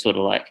where we're sort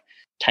of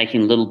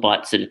taking little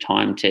bites at a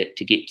time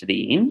to get to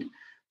the end.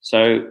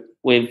 So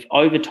we've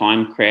over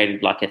time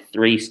created a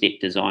 3-step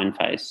design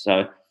phase.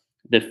 So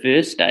the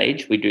first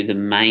stage, we do the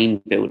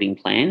main building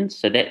plans.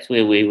 So that's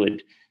where we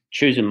would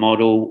choose a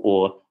model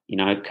or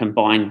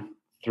combine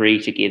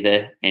 3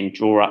 together and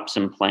draw up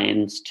some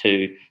plans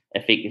to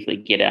effectively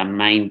get our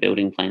main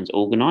building plans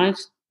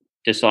organized.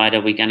 Decide,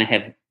 are we going to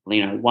have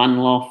 1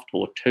 loft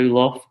or 2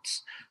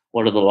 lofts?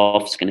 What are the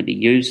lofts going to be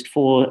used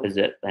for? Is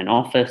it an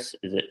office?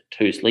 Is it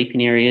 2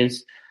 sleeping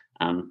areas?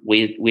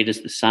 Where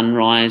does the sun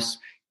rise?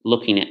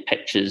 Looking at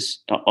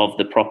pictures of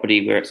the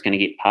property where it's going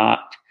to get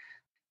parked.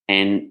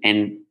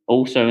 And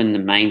also in the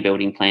main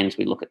building plans,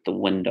 we look at the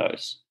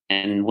windows.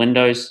 And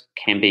windows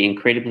can be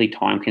incredibly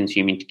time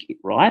consuming to get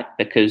right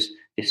because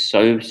they're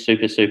so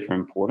super, super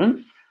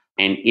important.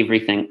 And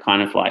everything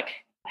kind of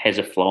has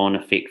a flow-on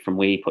effect from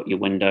where you put your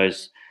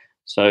windows.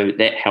 So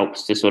that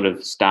helps to sort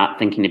of start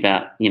thinking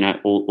about,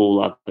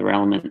 all other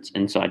elements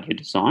inside your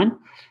design.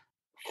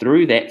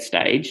 Through that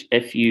stage,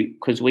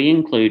 because we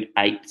include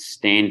 8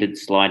 standard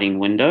sliding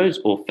windows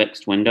or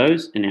fixed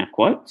windows in our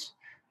quotes,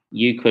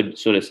 you could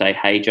sort of say,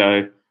 hey,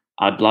 Joe,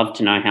 I'd love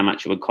to know how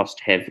much it would cost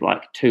to have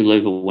 2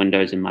 louver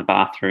windows in my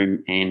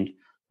bathroom and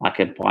a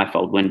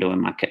bifold window in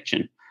my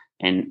kitchen.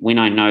 And when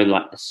I know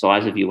like the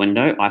size of your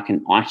window, I can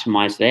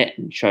itemize that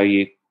and show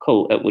you,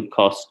 cool, it would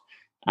cost,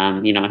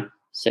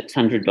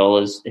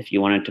 $600 if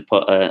you wanted to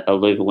put a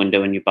louver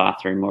window in your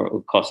bathroom, or it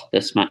would cost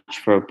this much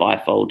for a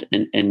bifold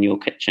in your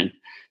kitchen.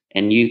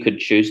 And you could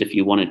choose if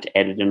you wanted to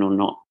add it in or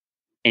not.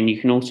 And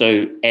you can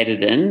also add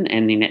it in,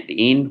 and then at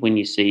the end, when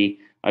you see,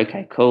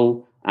 okay,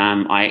 cool,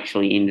 I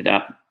actually ended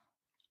up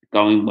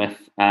going with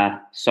a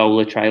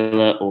solar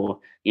trailer, or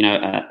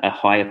a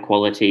higher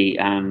quality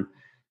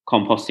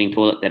composting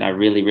toilet that I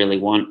really, really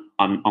want.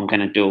 I'm going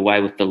to do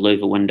away with the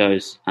louver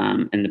windows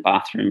in the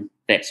bathroom.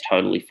 That's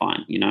totally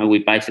fine. We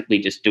basically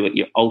just do it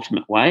your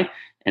ultimate way,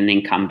 and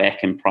then come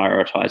back and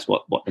prioritize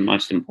what the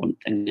most important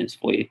thing is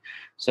for you.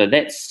 So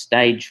that's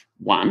stage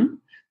 1.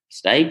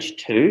 Stage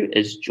 2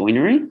 is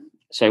joinery.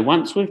 So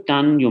once we've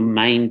done your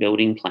main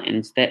building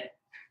plans, that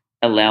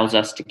allows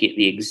us to get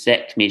the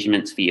exact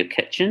measurements for your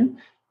kitchen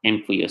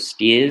and for your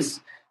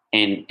stairs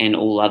and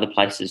all other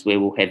places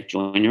where we'll have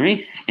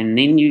joinery. And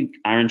then you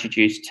are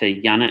introduced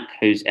to Yannick,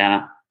 who's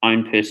our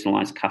own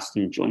personalised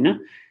custom joiner,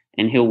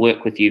 and he'll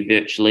work with you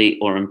virtually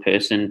or in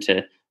person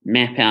to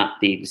map out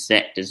the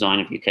exact design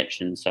of your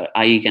kitchen. So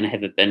are you going to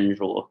have a bin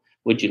drawer?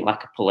 Would you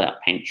like a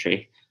pull-out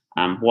pantry?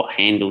 What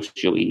handles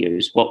should we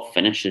use? What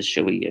finishes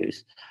should we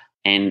use?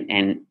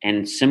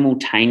 And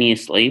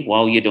simultaneously,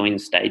 while you're doing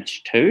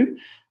stage 2,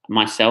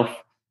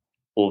 myself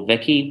or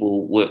Vicky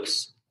will work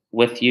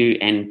with you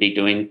and be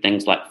doing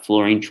things like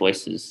flooring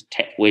choices,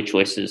 tapware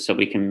choices, so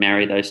we can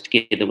marry those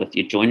together with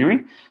your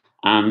joinery.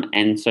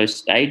 And so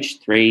stage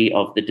 3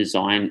 of the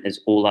design is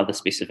all other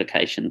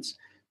specifications.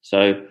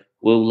 So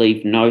we'll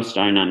leave no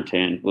stone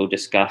unturned. We'll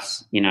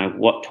discuss,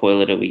 what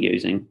toilet are we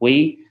using?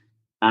 We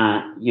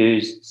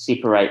use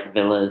Separate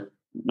Villa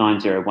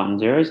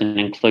 9010s and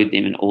include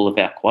them in all of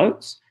our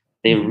quotes.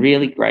 They're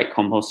really great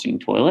composting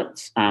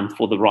toilets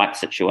for the right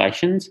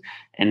situations,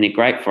 and they're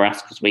great for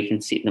us because we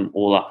can set them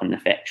all up in the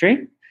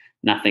factory.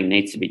 Nothing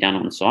needs to be done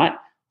on site.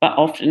 But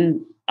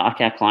often, like,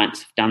 our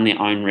clients have done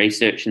their own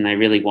research and they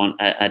really want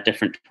a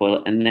different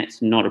toilet, and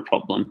that's not a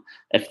problem.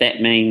 If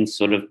that means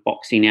sort of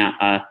boxing out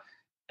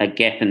a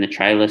gap in the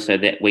trailer so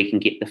that we can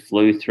get the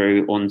flue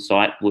through on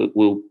site,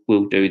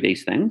 we'll do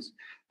these things.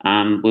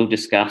 We'll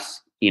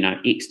discuss,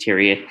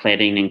 exterior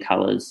cladding and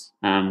colours,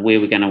 where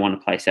we're going to want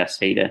to place our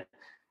cedar,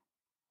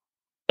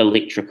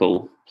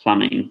 electrical,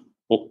 plumbing,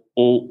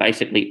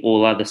 basically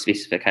all other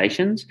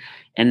specifications.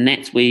 And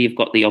that's where you've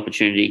got the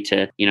opportunity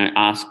to,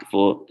 ask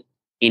for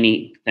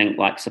anything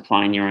like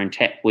supplying your own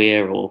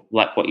tapware, or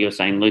like what you're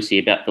saying, Lucy,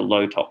 about the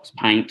low tox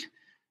paint.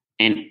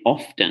 And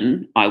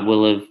often I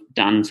will have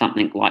done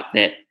something like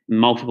that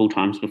multiple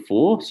times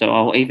before. So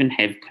I'll even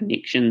have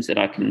connections that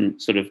I can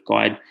sort of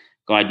guide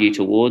you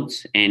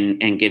towards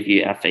and give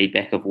you our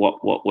feedback of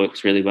what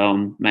works really well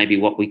and maybe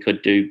what we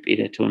could do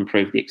better to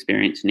improve the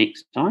experience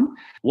next time.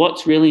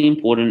 What's really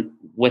important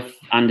with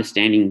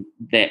understanding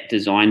that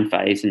design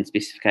phase and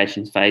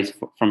specifications phase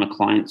from a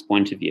client's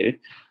point of view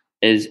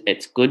is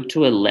it's good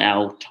to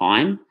allow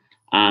time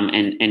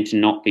and to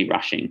not be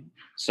rushing.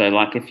 So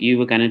like if you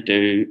were going to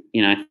do,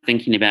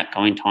 thinking about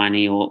going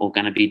tiny or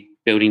going to be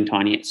building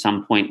tiny at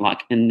some point,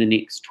 like in the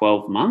next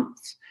 12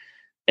 months,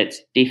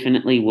 it's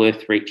definitely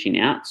worth reaching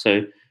out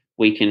so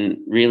we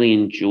can really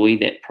enjoy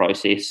that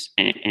process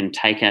and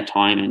take our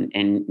time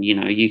and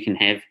you can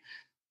have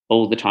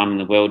all the time in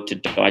the world to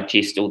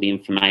digest all the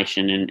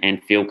information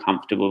and feel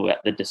comfortable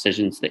about the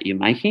decisions that you're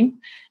making.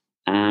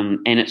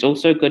 And it's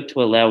also good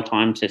to allow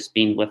time to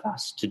spend with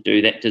us to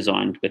do that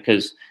design,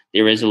 because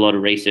there is a lot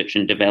of research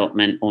and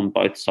development on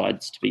both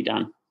sides to be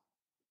done.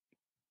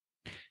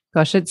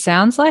 Gosh, it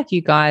sounds like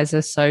you guys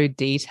are so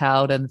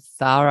detailed and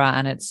thorough,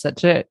 and it's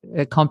such a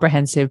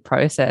comprehensive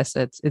process.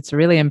 It's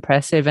really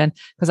impressive. And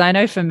because I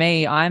know for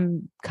me,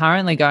 I'm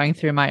currently going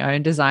through my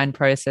own design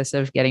process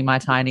of getting my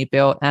tiny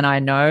built, and I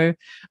know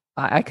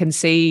I can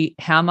see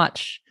how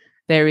much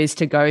there is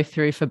to go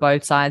through for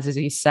both sides, as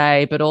you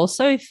say, but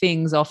also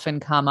things often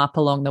come up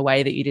along the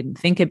way that you didn't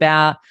think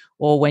about,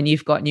 or when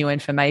you've got new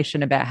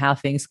information about how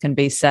things can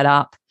be set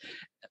up.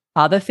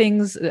 Other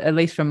things, at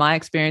least from my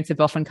experience, have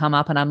often come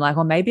up and I'm like,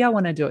 well, maybe I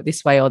want to do it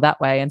this way or that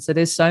way. And so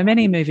there's so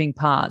many moving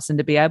parts, and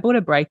to be able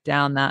to break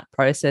down that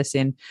process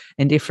in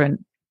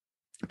different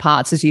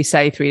parts, as you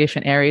say, 3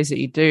 different areas that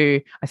you do,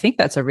 I think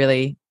that's a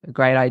really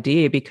great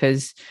idea,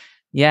 because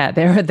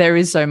there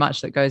is so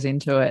much that goes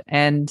into it.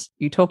 And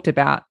you talked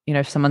about,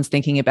 if someone's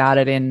thinking about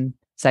it in,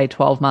 say,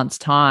 12 months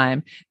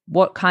time,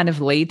 what kind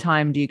of lead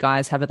time do you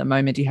guys have at the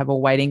moment? Do you have a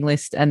waiting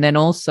list? And then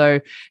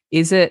also,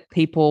 is it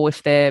people,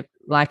 if they're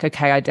like,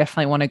 okay, I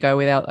definitely want to go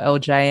with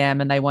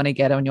LJM and they want to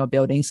get on your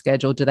building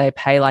schedule, do they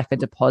pay like a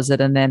deposit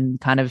and then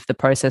kind of the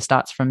process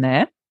starts from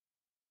there?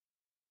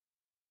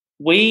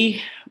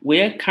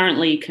 We're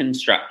currently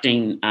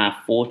constructing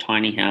 4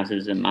 tiny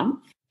houses a month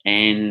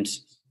and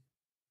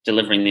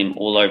delivering them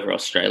all over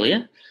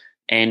Australia.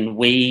 And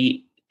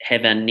we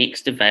have our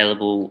next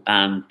available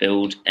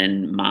build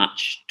in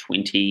March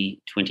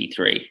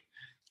 2023.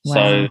 Wow.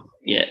 So,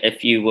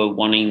 if you were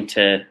wanting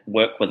to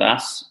work with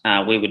us,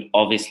 we would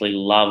obviously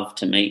love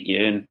to meet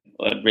you. And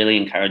I'd really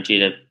encourage you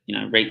to,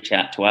 reach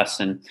out to us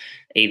and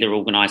either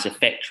organise a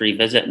factory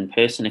visit in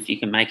person if you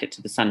can make it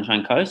to the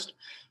Sunshine Coast,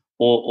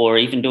 or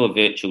even do a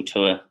virtual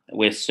tour.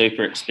 We're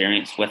super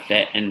experienced with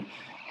that. And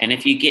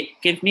if you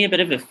give me a bit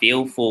of a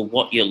feel for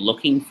what you're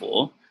looking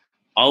for,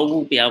 I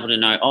will be able to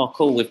know, oh,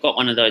 cool, we've got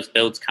one of those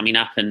builds coming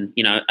up in,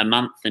 a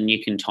month, and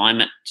you can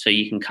time it so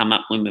you can come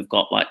up when we've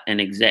got like an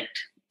exact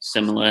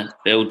similar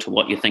build to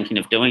what you're thinking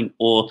of doing,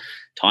 or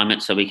time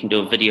it so we can do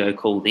a video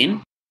call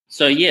then.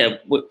 So, yeah,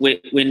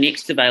 we're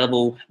next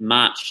available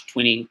March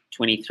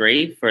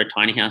 2023 for a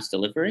tiny house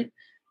delivery.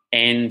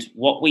 And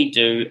what we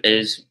do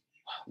is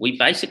we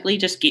basically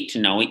just get to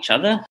know each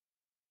other.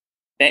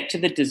 Back to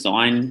the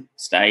design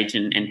stage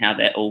and how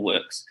that all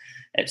works.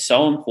 It's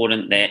so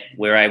important that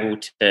we're able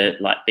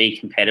to be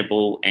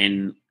compatible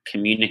and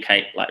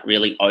communicate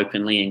really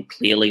openly and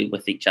clearly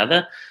with each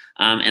other.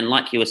 And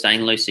like you were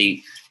saying,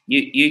 Lucy,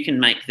 you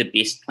can make the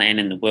best plan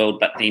in the world,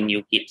 but then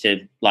you'll get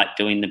to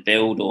doing the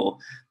build or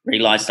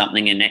realize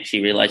something and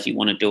actually realize you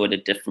want to do it a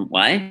different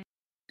way.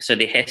 So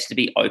there has to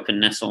be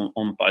openness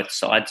on both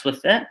sides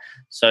with that.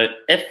 So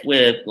if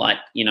we're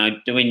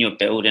doing your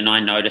build and I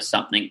notice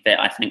something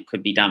that I think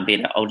could be done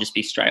better, I'll just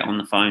be straight on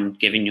the phone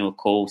giving you a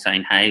call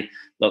saying, hey,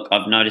 look,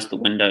 I've noticed the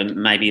window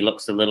maybe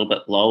looks a little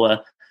bit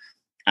lower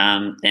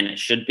than it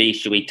should be.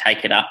 Should we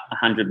take it up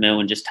 100 mil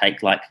and just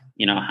take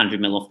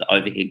 100 mil off the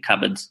overhead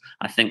cupboards?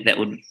 I think that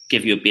would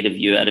give you a better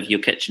view out of your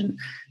kitchen.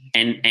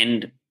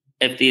 And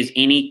if there's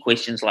any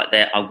questions like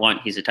that, I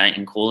won't hesitate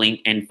in calling,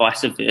 and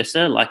vice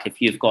versa.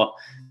 If you've got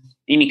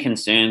any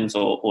concerns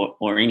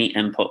or any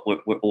input,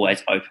 we're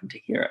always open to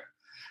hear it.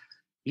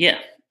 Yeah.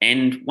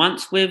 And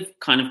once we've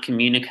kind of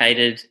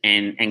communicated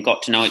and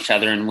got to know each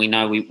other and we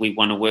know we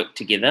want to work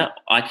together,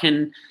 I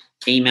can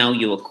email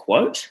you a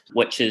quote,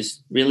 which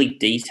is really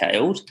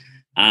detailed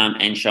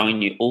and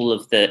showing you all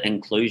of the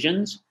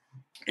inclusions,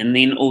 and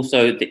then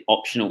also the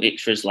optional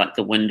extras like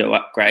the window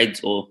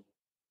upgrades or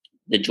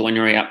the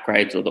joinery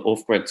upgrades or the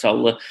off-grid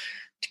solar,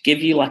 to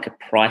give you a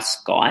price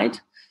guide.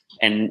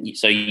 And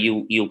so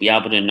you'll be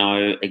able to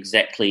know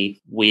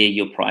exactly where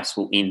your price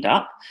will end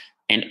up,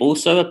 and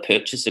also a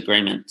purchase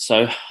agreement.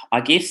 So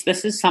I guess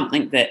this is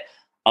something that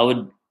I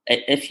would,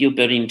 if you're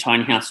building a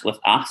tiny house with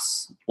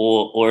us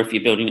or if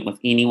you're building it with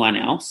anyone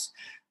else,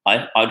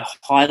 I'd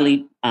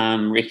highly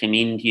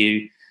recommend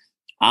you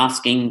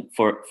asking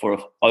for an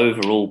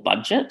overall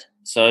budget.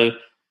 So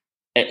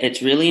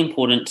it's really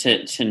important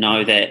to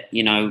know that,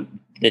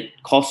 the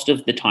cost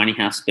of the tiny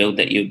house build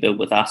that you build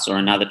with us or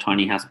another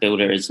tiny house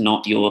builder is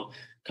not your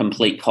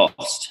complete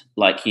cost.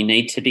 You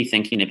need to be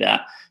thinking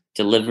about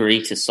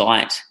delivery to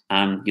site,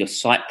 your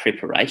site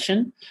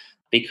preparation,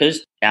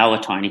 because our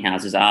tiny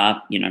houses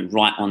are,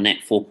 right on that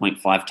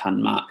 4.5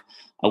 tonne mark.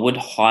 I would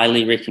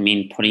highly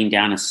recommend putting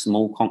down a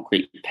small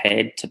concrete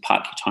pad to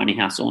park your tiny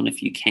house on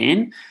if you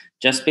can,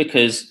 just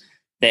because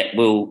that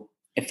will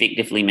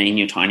effectively mean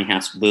your tiny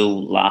house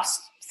will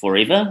last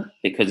forever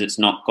because it's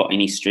not got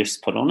any stress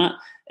put on it.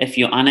 If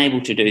you're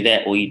unable to do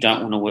that or you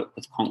don't want to work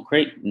with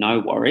concrete, no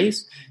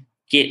worries.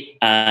 Get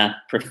a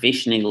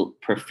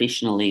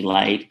professionally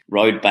laid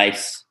road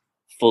base,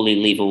 fully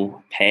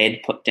level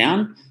pad put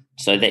down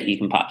so that you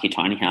can park your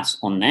tiny house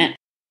on that.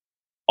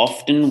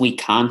 Often we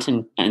can't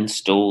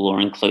install or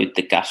include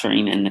the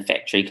guttering in the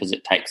factory because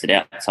it takes it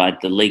outside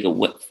the legal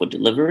width for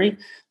delivery.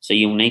 So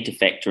you'll need to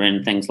factor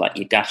in things like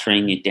your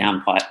guttering, your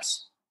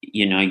downpipes,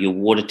 your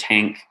water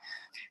tank,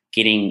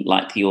 getting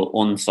your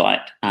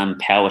on-site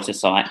power to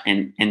site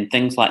and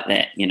things like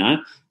that,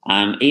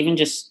 even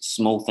just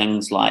small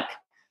things like,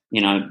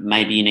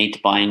 maybe you need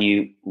to buy a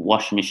new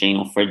washing machine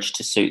or fridge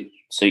to suit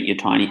your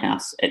tiny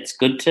house. It's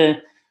good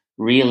to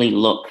really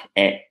look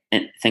at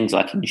things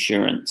like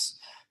insurance.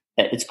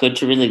 It's good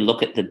to really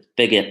look at the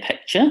bigger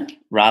picture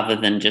rather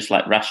than just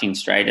rushing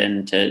straight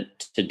into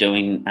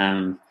doing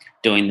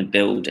the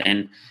build.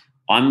 And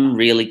I'm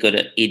really good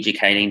at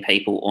educating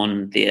people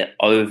on their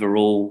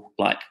overall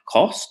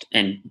cost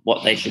and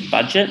what they should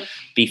budget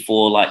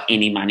before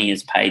any money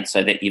is paid,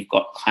 so that you've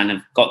got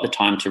the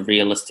time to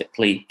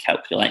realistically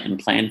calculate and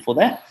plan for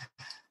that.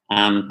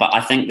 But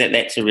I think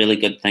that's a really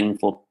good thing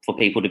for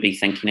people to be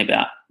thinking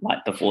about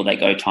before they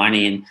go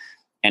tiny,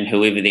 and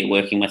whoever they're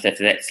working with, if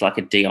that's a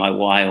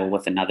DIY or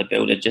with another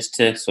builder, just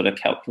to sort of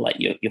calculate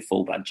your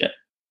full budget.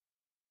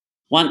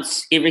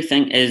 Once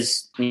everything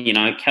is,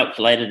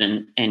 calculated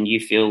and you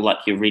feel like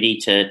you're ready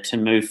to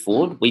move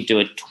forward, we do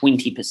a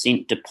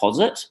 20%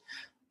 deposit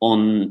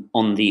on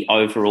the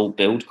overall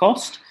build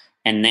cost,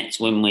 and that's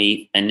when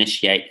we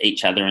initiate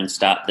each other and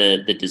start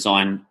the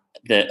design,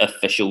 the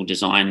official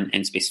design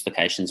and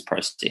specifications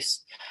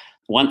process.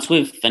 Once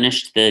we've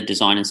finished the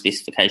design and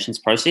specifications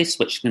process,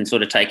 which can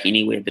sort of take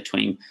anywhere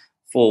between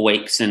 4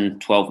 weeks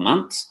and 12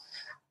 months,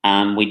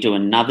 we do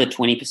another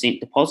 20%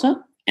 deposit,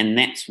 and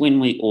that's when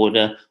we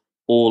order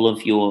all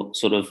of your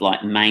sort of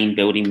main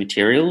building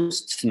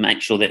materials to make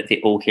sure that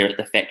they're all here at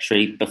the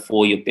factory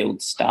before your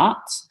build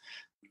starts.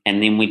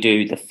 And then we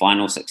do the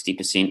final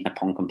 60%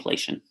 upon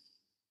completion.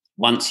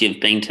 Once you've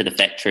been to the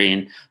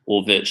factory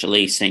or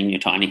virtually seen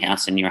your tiny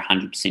house and you're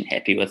 100%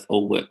 happy with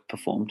all work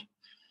performed.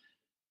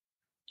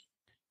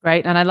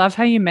 Great. And I love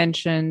how you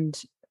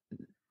mentioned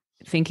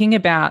thinking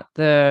about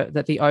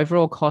the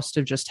overall cost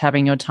of just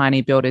having your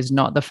tiny build is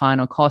not the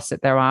final cost,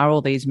 that there are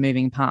all these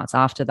moving parts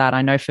after that.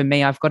 I know for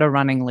me, I've got a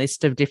running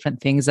list of different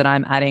things that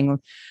I'm adding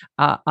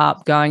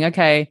up, going,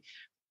 okay,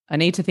 I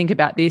need to think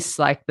about this,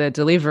 like the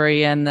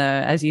delivery and the,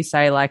 as you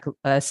say, like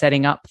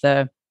setting up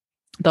the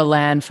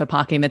land for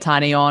parking the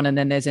tiny on, and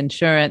then there's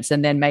insurance,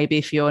 and then maybe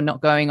if you're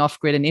not going off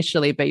grid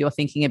initially but you're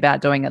thinking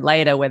about doing it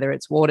later, whether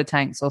it's water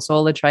tanks or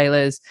solar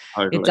trailers,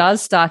 it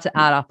does start to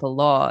add up a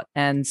lot.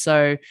 And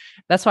so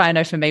that's why I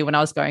know for me, when I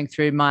was going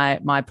through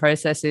my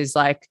process, is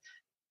like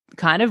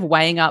kind of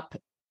weighing up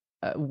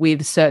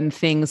with certain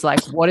things,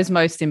 like what is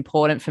most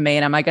important for me,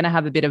 and am I going to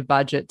have a bit of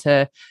budget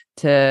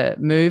to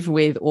move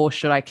with, or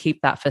should I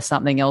keep that for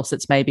something else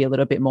that's maybe a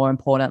little bit more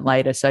important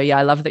later? So yeah,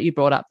 I love that you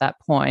brought up that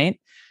point.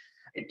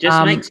 It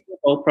just makes the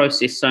whole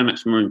process so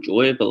much more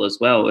enjoyable as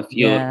well. If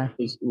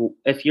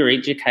you're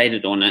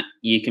educated on it,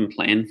 you can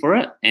plan for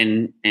it,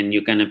 and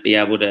you're going to be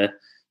able to,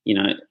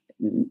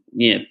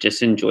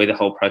 just enjoy the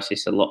whole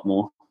process a lot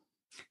more.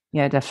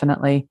 Yeah,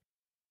 definitely.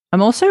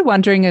 I'm also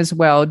wondering as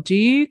well, do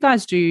you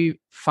guys do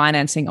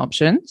financing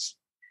options?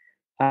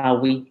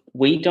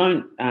 We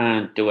don't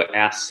do it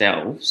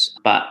ourselves,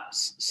 but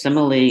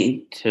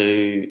similarly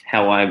to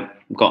how I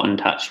got in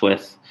touch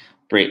with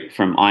Brett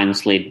from Iron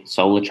Sled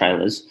Solar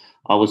Trailers,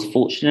 I was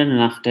fortunate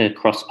enough to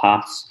cross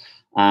paths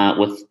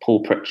with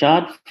Paul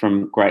Pritchard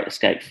from Great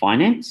Escape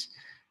Finance,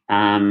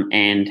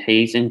 and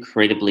he's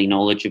incredibly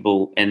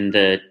knowledgeable in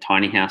the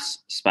tiny house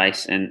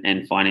space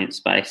and finance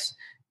space.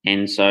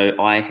 And so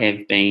I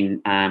have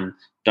been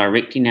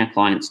directing our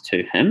clients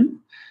to him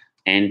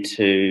and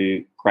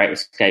to Great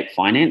Escape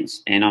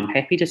Finance, and I'm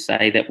happy to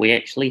say that we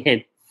actually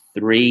had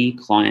 3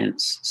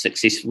 clients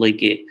successfully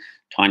get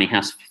tiny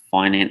house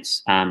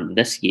finance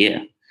this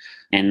year.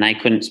 And they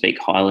couldn't speak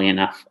highly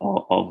enough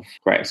of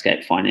Great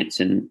Escape Finance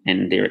and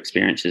their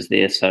experiences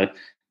there. So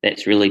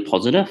that's really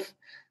positive.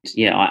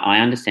 Yeah, I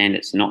understand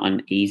it's not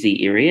an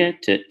easy area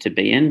to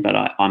be in, but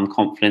I'm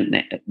confident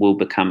that it will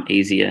become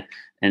easier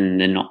in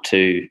the not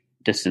too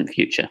distant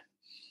future.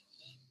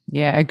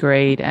 Yeah,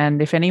 agreed.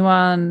 And if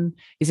anyone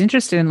is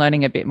interested in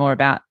learning a bit more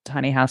about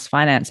tiny house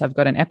finance, I've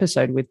got an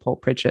episode with Paul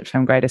Pritchett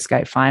from Great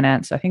Escape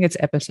Finance. I think it's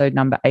episode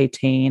number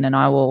 18, and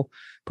I will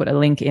put a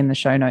link in the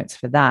show notes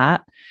for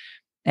that.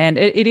 And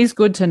it is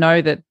good to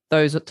know that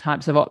those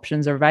types of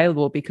options are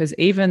available, because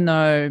even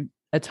though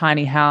a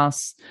tiny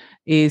house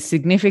is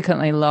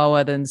significantly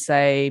lower than,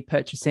 say,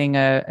 purchasing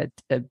a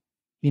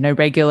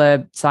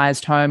regular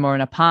sized home or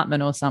an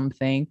apartment or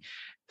something,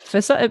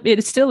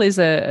 it still is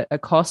a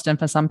cost, and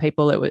for some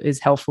people it is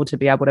helpful to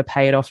be able to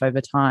pay it off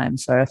over time.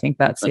 So I think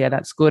that's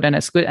good, and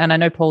it's good. And I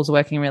know Paul's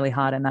working really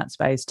hard in that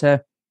space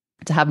to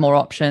have more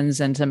options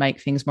and to make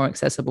things more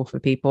accessible for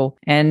people.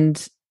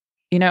 And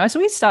as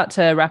we start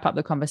to wrap up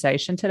the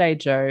conversation today,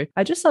 Joe,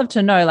 I'd just love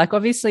to know, like,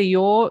 obviously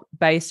you're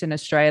based in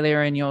Australia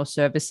and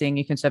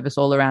you can service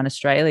all around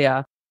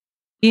Australia.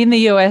 In the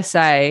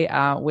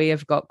USA, we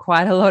have got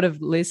quite a lot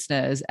of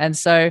listeners. And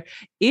so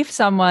if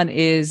someone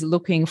is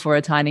looking for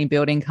a tiny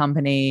building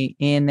company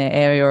in their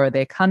area or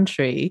their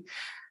country,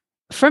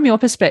 from your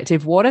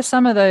perspective, what are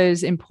some of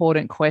those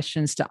important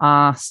questions to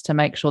ask to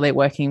make sure they're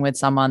working with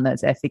someone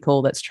that's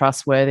ethical, that's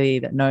trustworthy,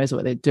 that knows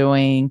what they're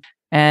doing,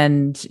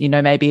 and,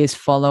 maybe is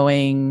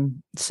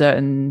following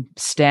certain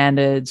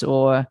standards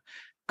or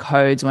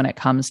codes when it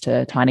comes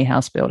to tiny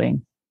house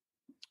building?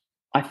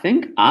 I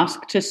think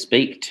ask to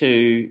speak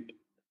to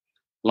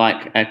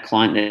like a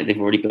client that they've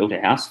already built a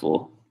house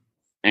for,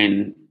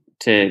 and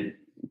to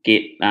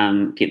get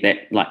that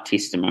like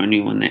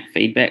testimonial and that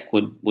feedback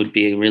would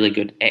be a really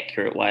good,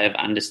 accurate way of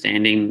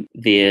understanding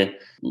their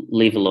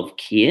level of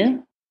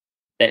care.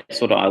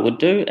 That's what I would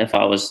do if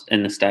I was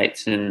in the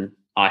States and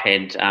I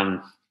had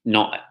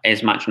not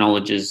as much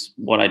knowledge as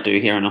what I do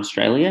here in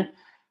Australia.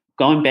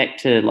 Going back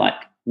to like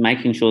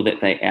making sure that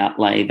they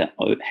outlay that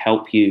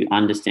help you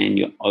understand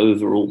your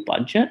overall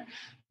budget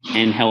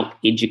and help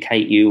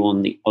educate you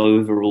on the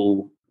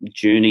overall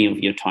journey of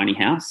your tiny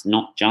house,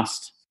 not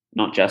just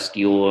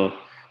your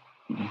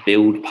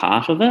build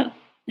part of it.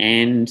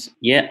 And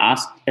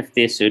ask if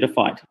they're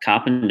certified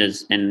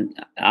carpenters, and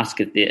ask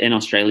if they're in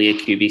Australia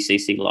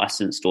QBCC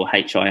licensed or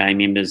HIA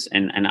members,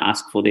 and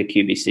ask for their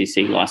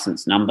QBCC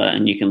license number,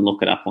 and you can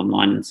look it up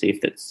online and see if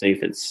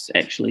it's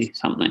actually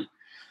something.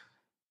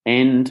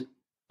 And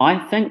I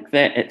think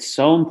that it's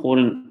so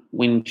important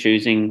when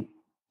choosing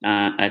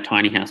a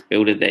tiny house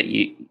builder that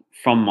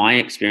from my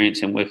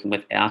experience and working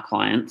with our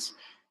clients,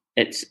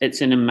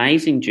 it's an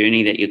amazing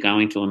journey that you're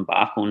going to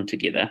embark on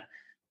together.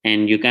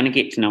 And you're going to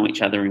get to know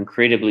each other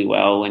incredibly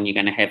well, and you're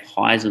going to have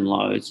highs and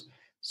lows.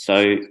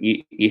 So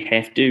you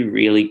have to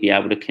really be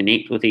able to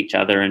connect with each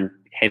other and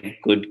have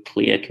good,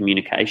 clear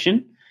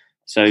communication.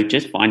 So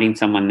just finding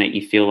someone that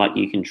you feel like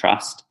you can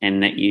trust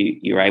and that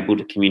you're able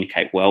to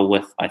communicate well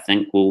with, I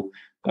think will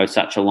go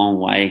such a long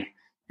way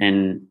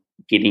in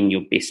getting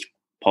your best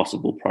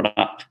possible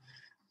product.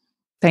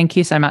 Thank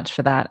you so much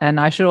for that. And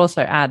I should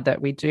also add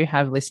that we do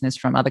have listeners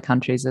from other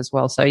countries as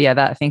well. So yeah,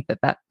 I think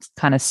that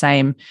kind of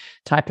same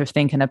type of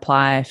thing can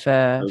apply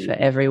for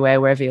everywhere,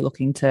 wherever you're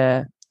looking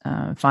to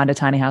find a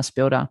tiny house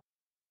builder.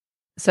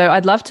 So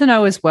I'd love to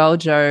know as well,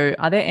 Joe,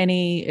 are there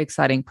any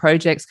exciting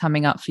projects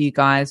coming up for you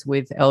guys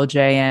with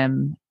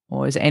LJM,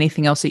 or is there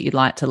anything else that you'd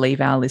like to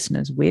leave our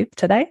listeners with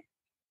today?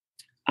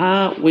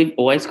 We've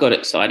always got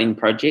exciting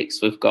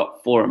projects. We've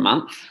got 4 a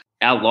month.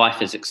 Our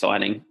life is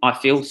exciting. I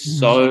feel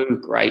so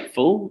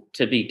grateful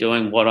to be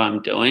doing what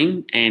I'm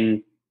doing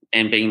and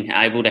being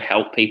able to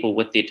help people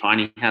with their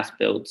tiny house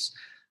builds.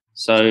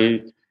 So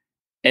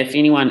if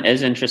anyone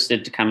is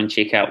interested to come and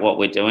check out what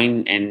we're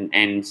doing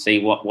and see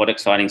what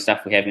exciting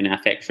stuff we have in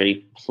our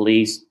factory,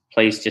 please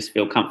just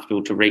feel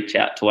comfortable to reach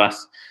out to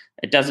us.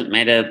 It doesn't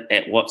matter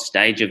at what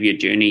stage of your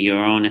journey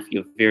you're on, if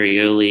you're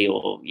very early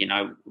or,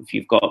 if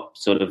you've got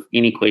sort of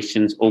any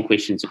questions, all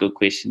questions are good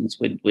questions.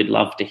 We'd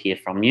love to hear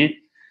from you.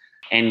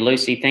 And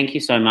Lucy, thank you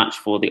so much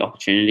for the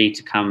opportunity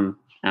to come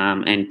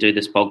and do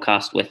this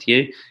podcast with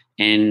you.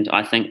 And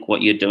I think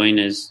what you're doing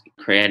is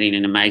creating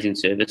an amazing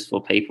service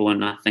for people,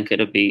 and I think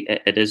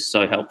it is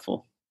so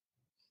helpful.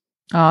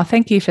 Oh,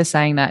 thank you for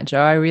saying that,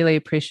 Joe. I really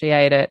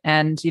appreciate it.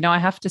 And, I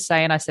have to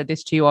say, and I said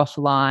this to you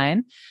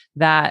offline,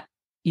 that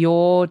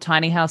your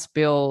tiny house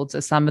builds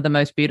are some of the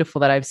most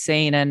beautiful that I've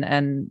seen,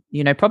 and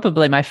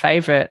probably my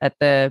favorite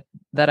that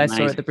I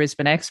saw at the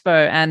Brisbane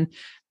Expo. And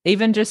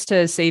even just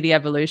to see the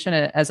evolution,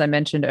 as I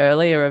mentioned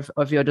earlier,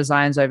 of your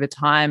designs over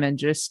time, and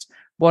just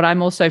what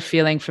I'm also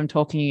feeling from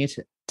talking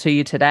to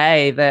you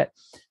today, that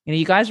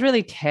you guys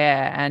really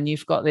care, and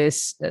you've got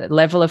this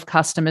level of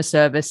customer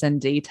service and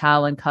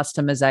detail and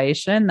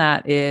customization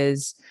that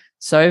is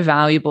so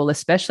valuable,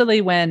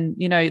 especially when,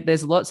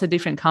 there's lots of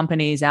different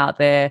companies out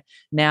there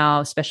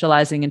now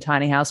specializing in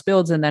tiny house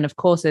builds. And then, of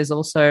course, there's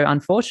also,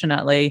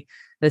 unfortunately,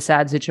 the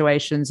sad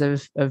situations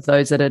of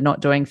those that are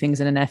not doing things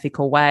in an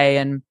ethical way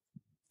and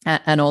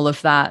all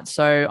of that.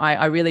 So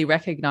I really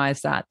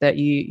recognize that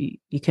you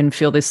can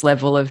feel this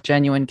level of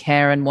genuine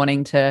care and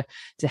wanting to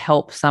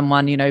help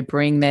someone,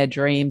 bring their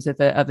dreams of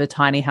a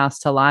tiny house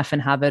to life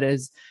and have it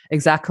as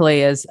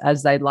exactly as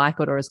they'd like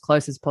it, or as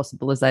close as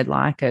possible as they'd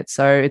like it.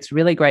 So it's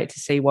really great to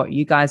see what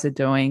you guys are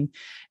doing.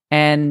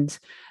 And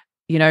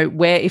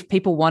where if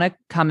people want to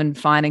come and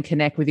find and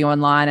connect with you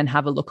online and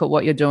have a look at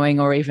what you're doing,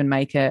 or even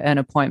make an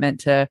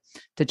appointment to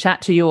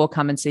chat to you or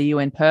come and see you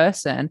in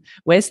person,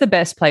 where's the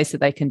best place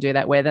that they can do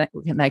that? Where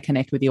can they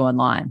connect with you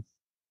online?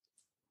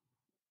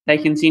 They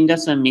can send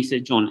us a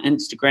message on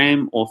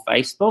Instagram or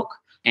Facebook.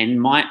 And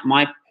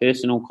my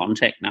personal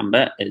contact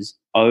number is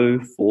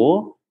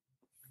 04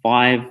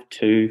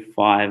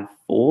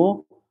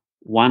 5254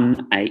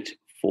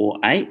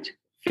 1848.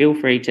 Feel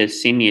free to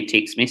send me a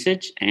text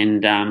message,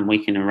 and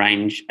we can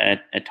arrange a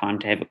time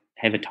to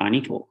have a tiny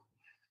talk.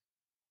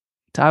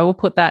 So I will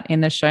put that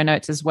in the show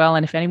notes as well.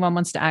 And if anyone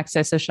wants to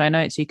access the show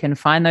notes, you can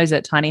find those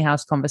at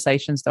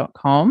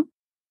tinyhouseconversations.com.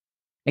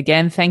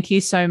 Again, thank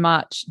you so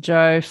much,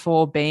 Joe,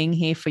 for being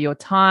here, for your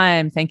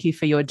time. Thank you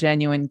for your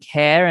genuine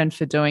care and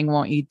for doing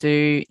what you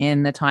do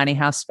in the tiny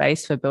house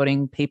space, for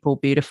building people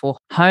beautiful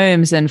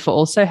homes, and for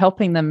also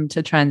helping them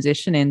to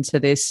transition into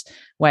this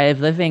way of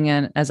living.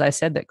 And as I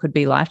said, that could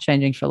be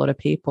life-changing for a lot of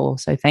people.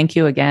 So thank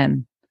you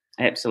again.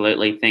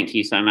 Absolutely. Thank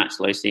you so much,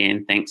 Lucy,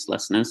 and thanks,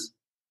 listeners.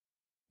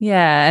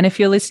 Yeah. And if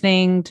you're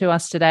listening to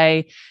us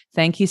today,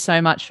 thank you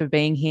so much for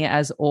being here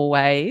as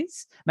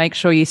always. Make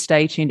sure you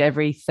stay tuned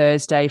every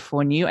Thursday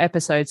for new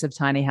episodes of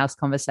Tiny House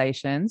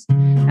Conversations,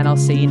 and I'll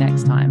see you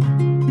next time.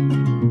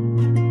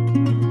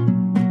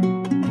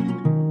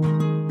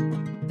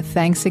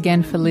 Thanks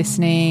again for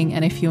listening.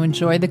 And if you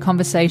enjoyed the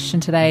conversation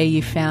today,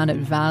 you found it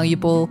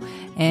valuable,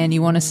 and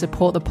you want to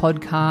support the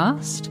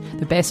podcast,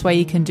 the best way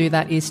you can do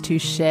that is to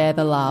share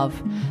the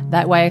love.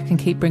 That way I can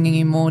keep bringing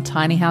you more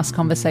tiny house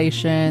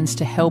conversations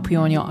to help you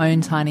on your own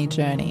tiny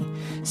journey.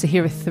 So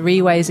here are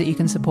 3 ways that you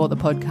can support the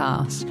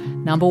podcast.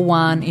 Number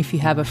 1, if you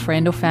have a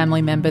friend or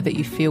family member that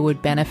you feel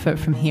would benefit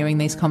from hearing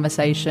these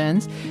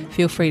conversations,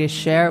 feel free to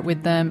share it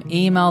with them,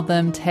 email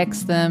them,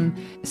 text them,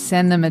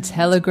 send them a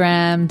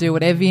telegram, do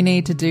whatever you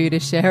need to do to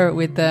share it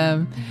with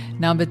them.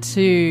 Number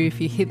 2,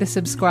 if you hit the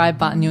subscribe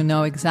button, you'll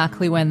know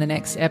exactly when the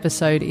next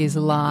episode is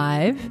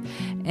live.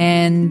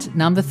 And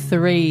number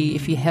 3,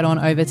 if you head on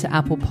over to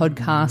Apple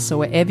Podcasts or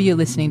wherever you're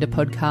listening to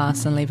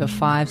podcasts and leave a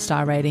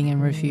 5-star rating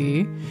and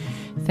review.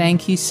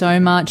 Thank you so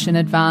much in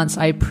advance.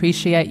 I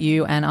appreciate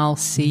you, and I'll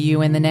see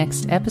you in the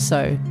next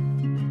episode.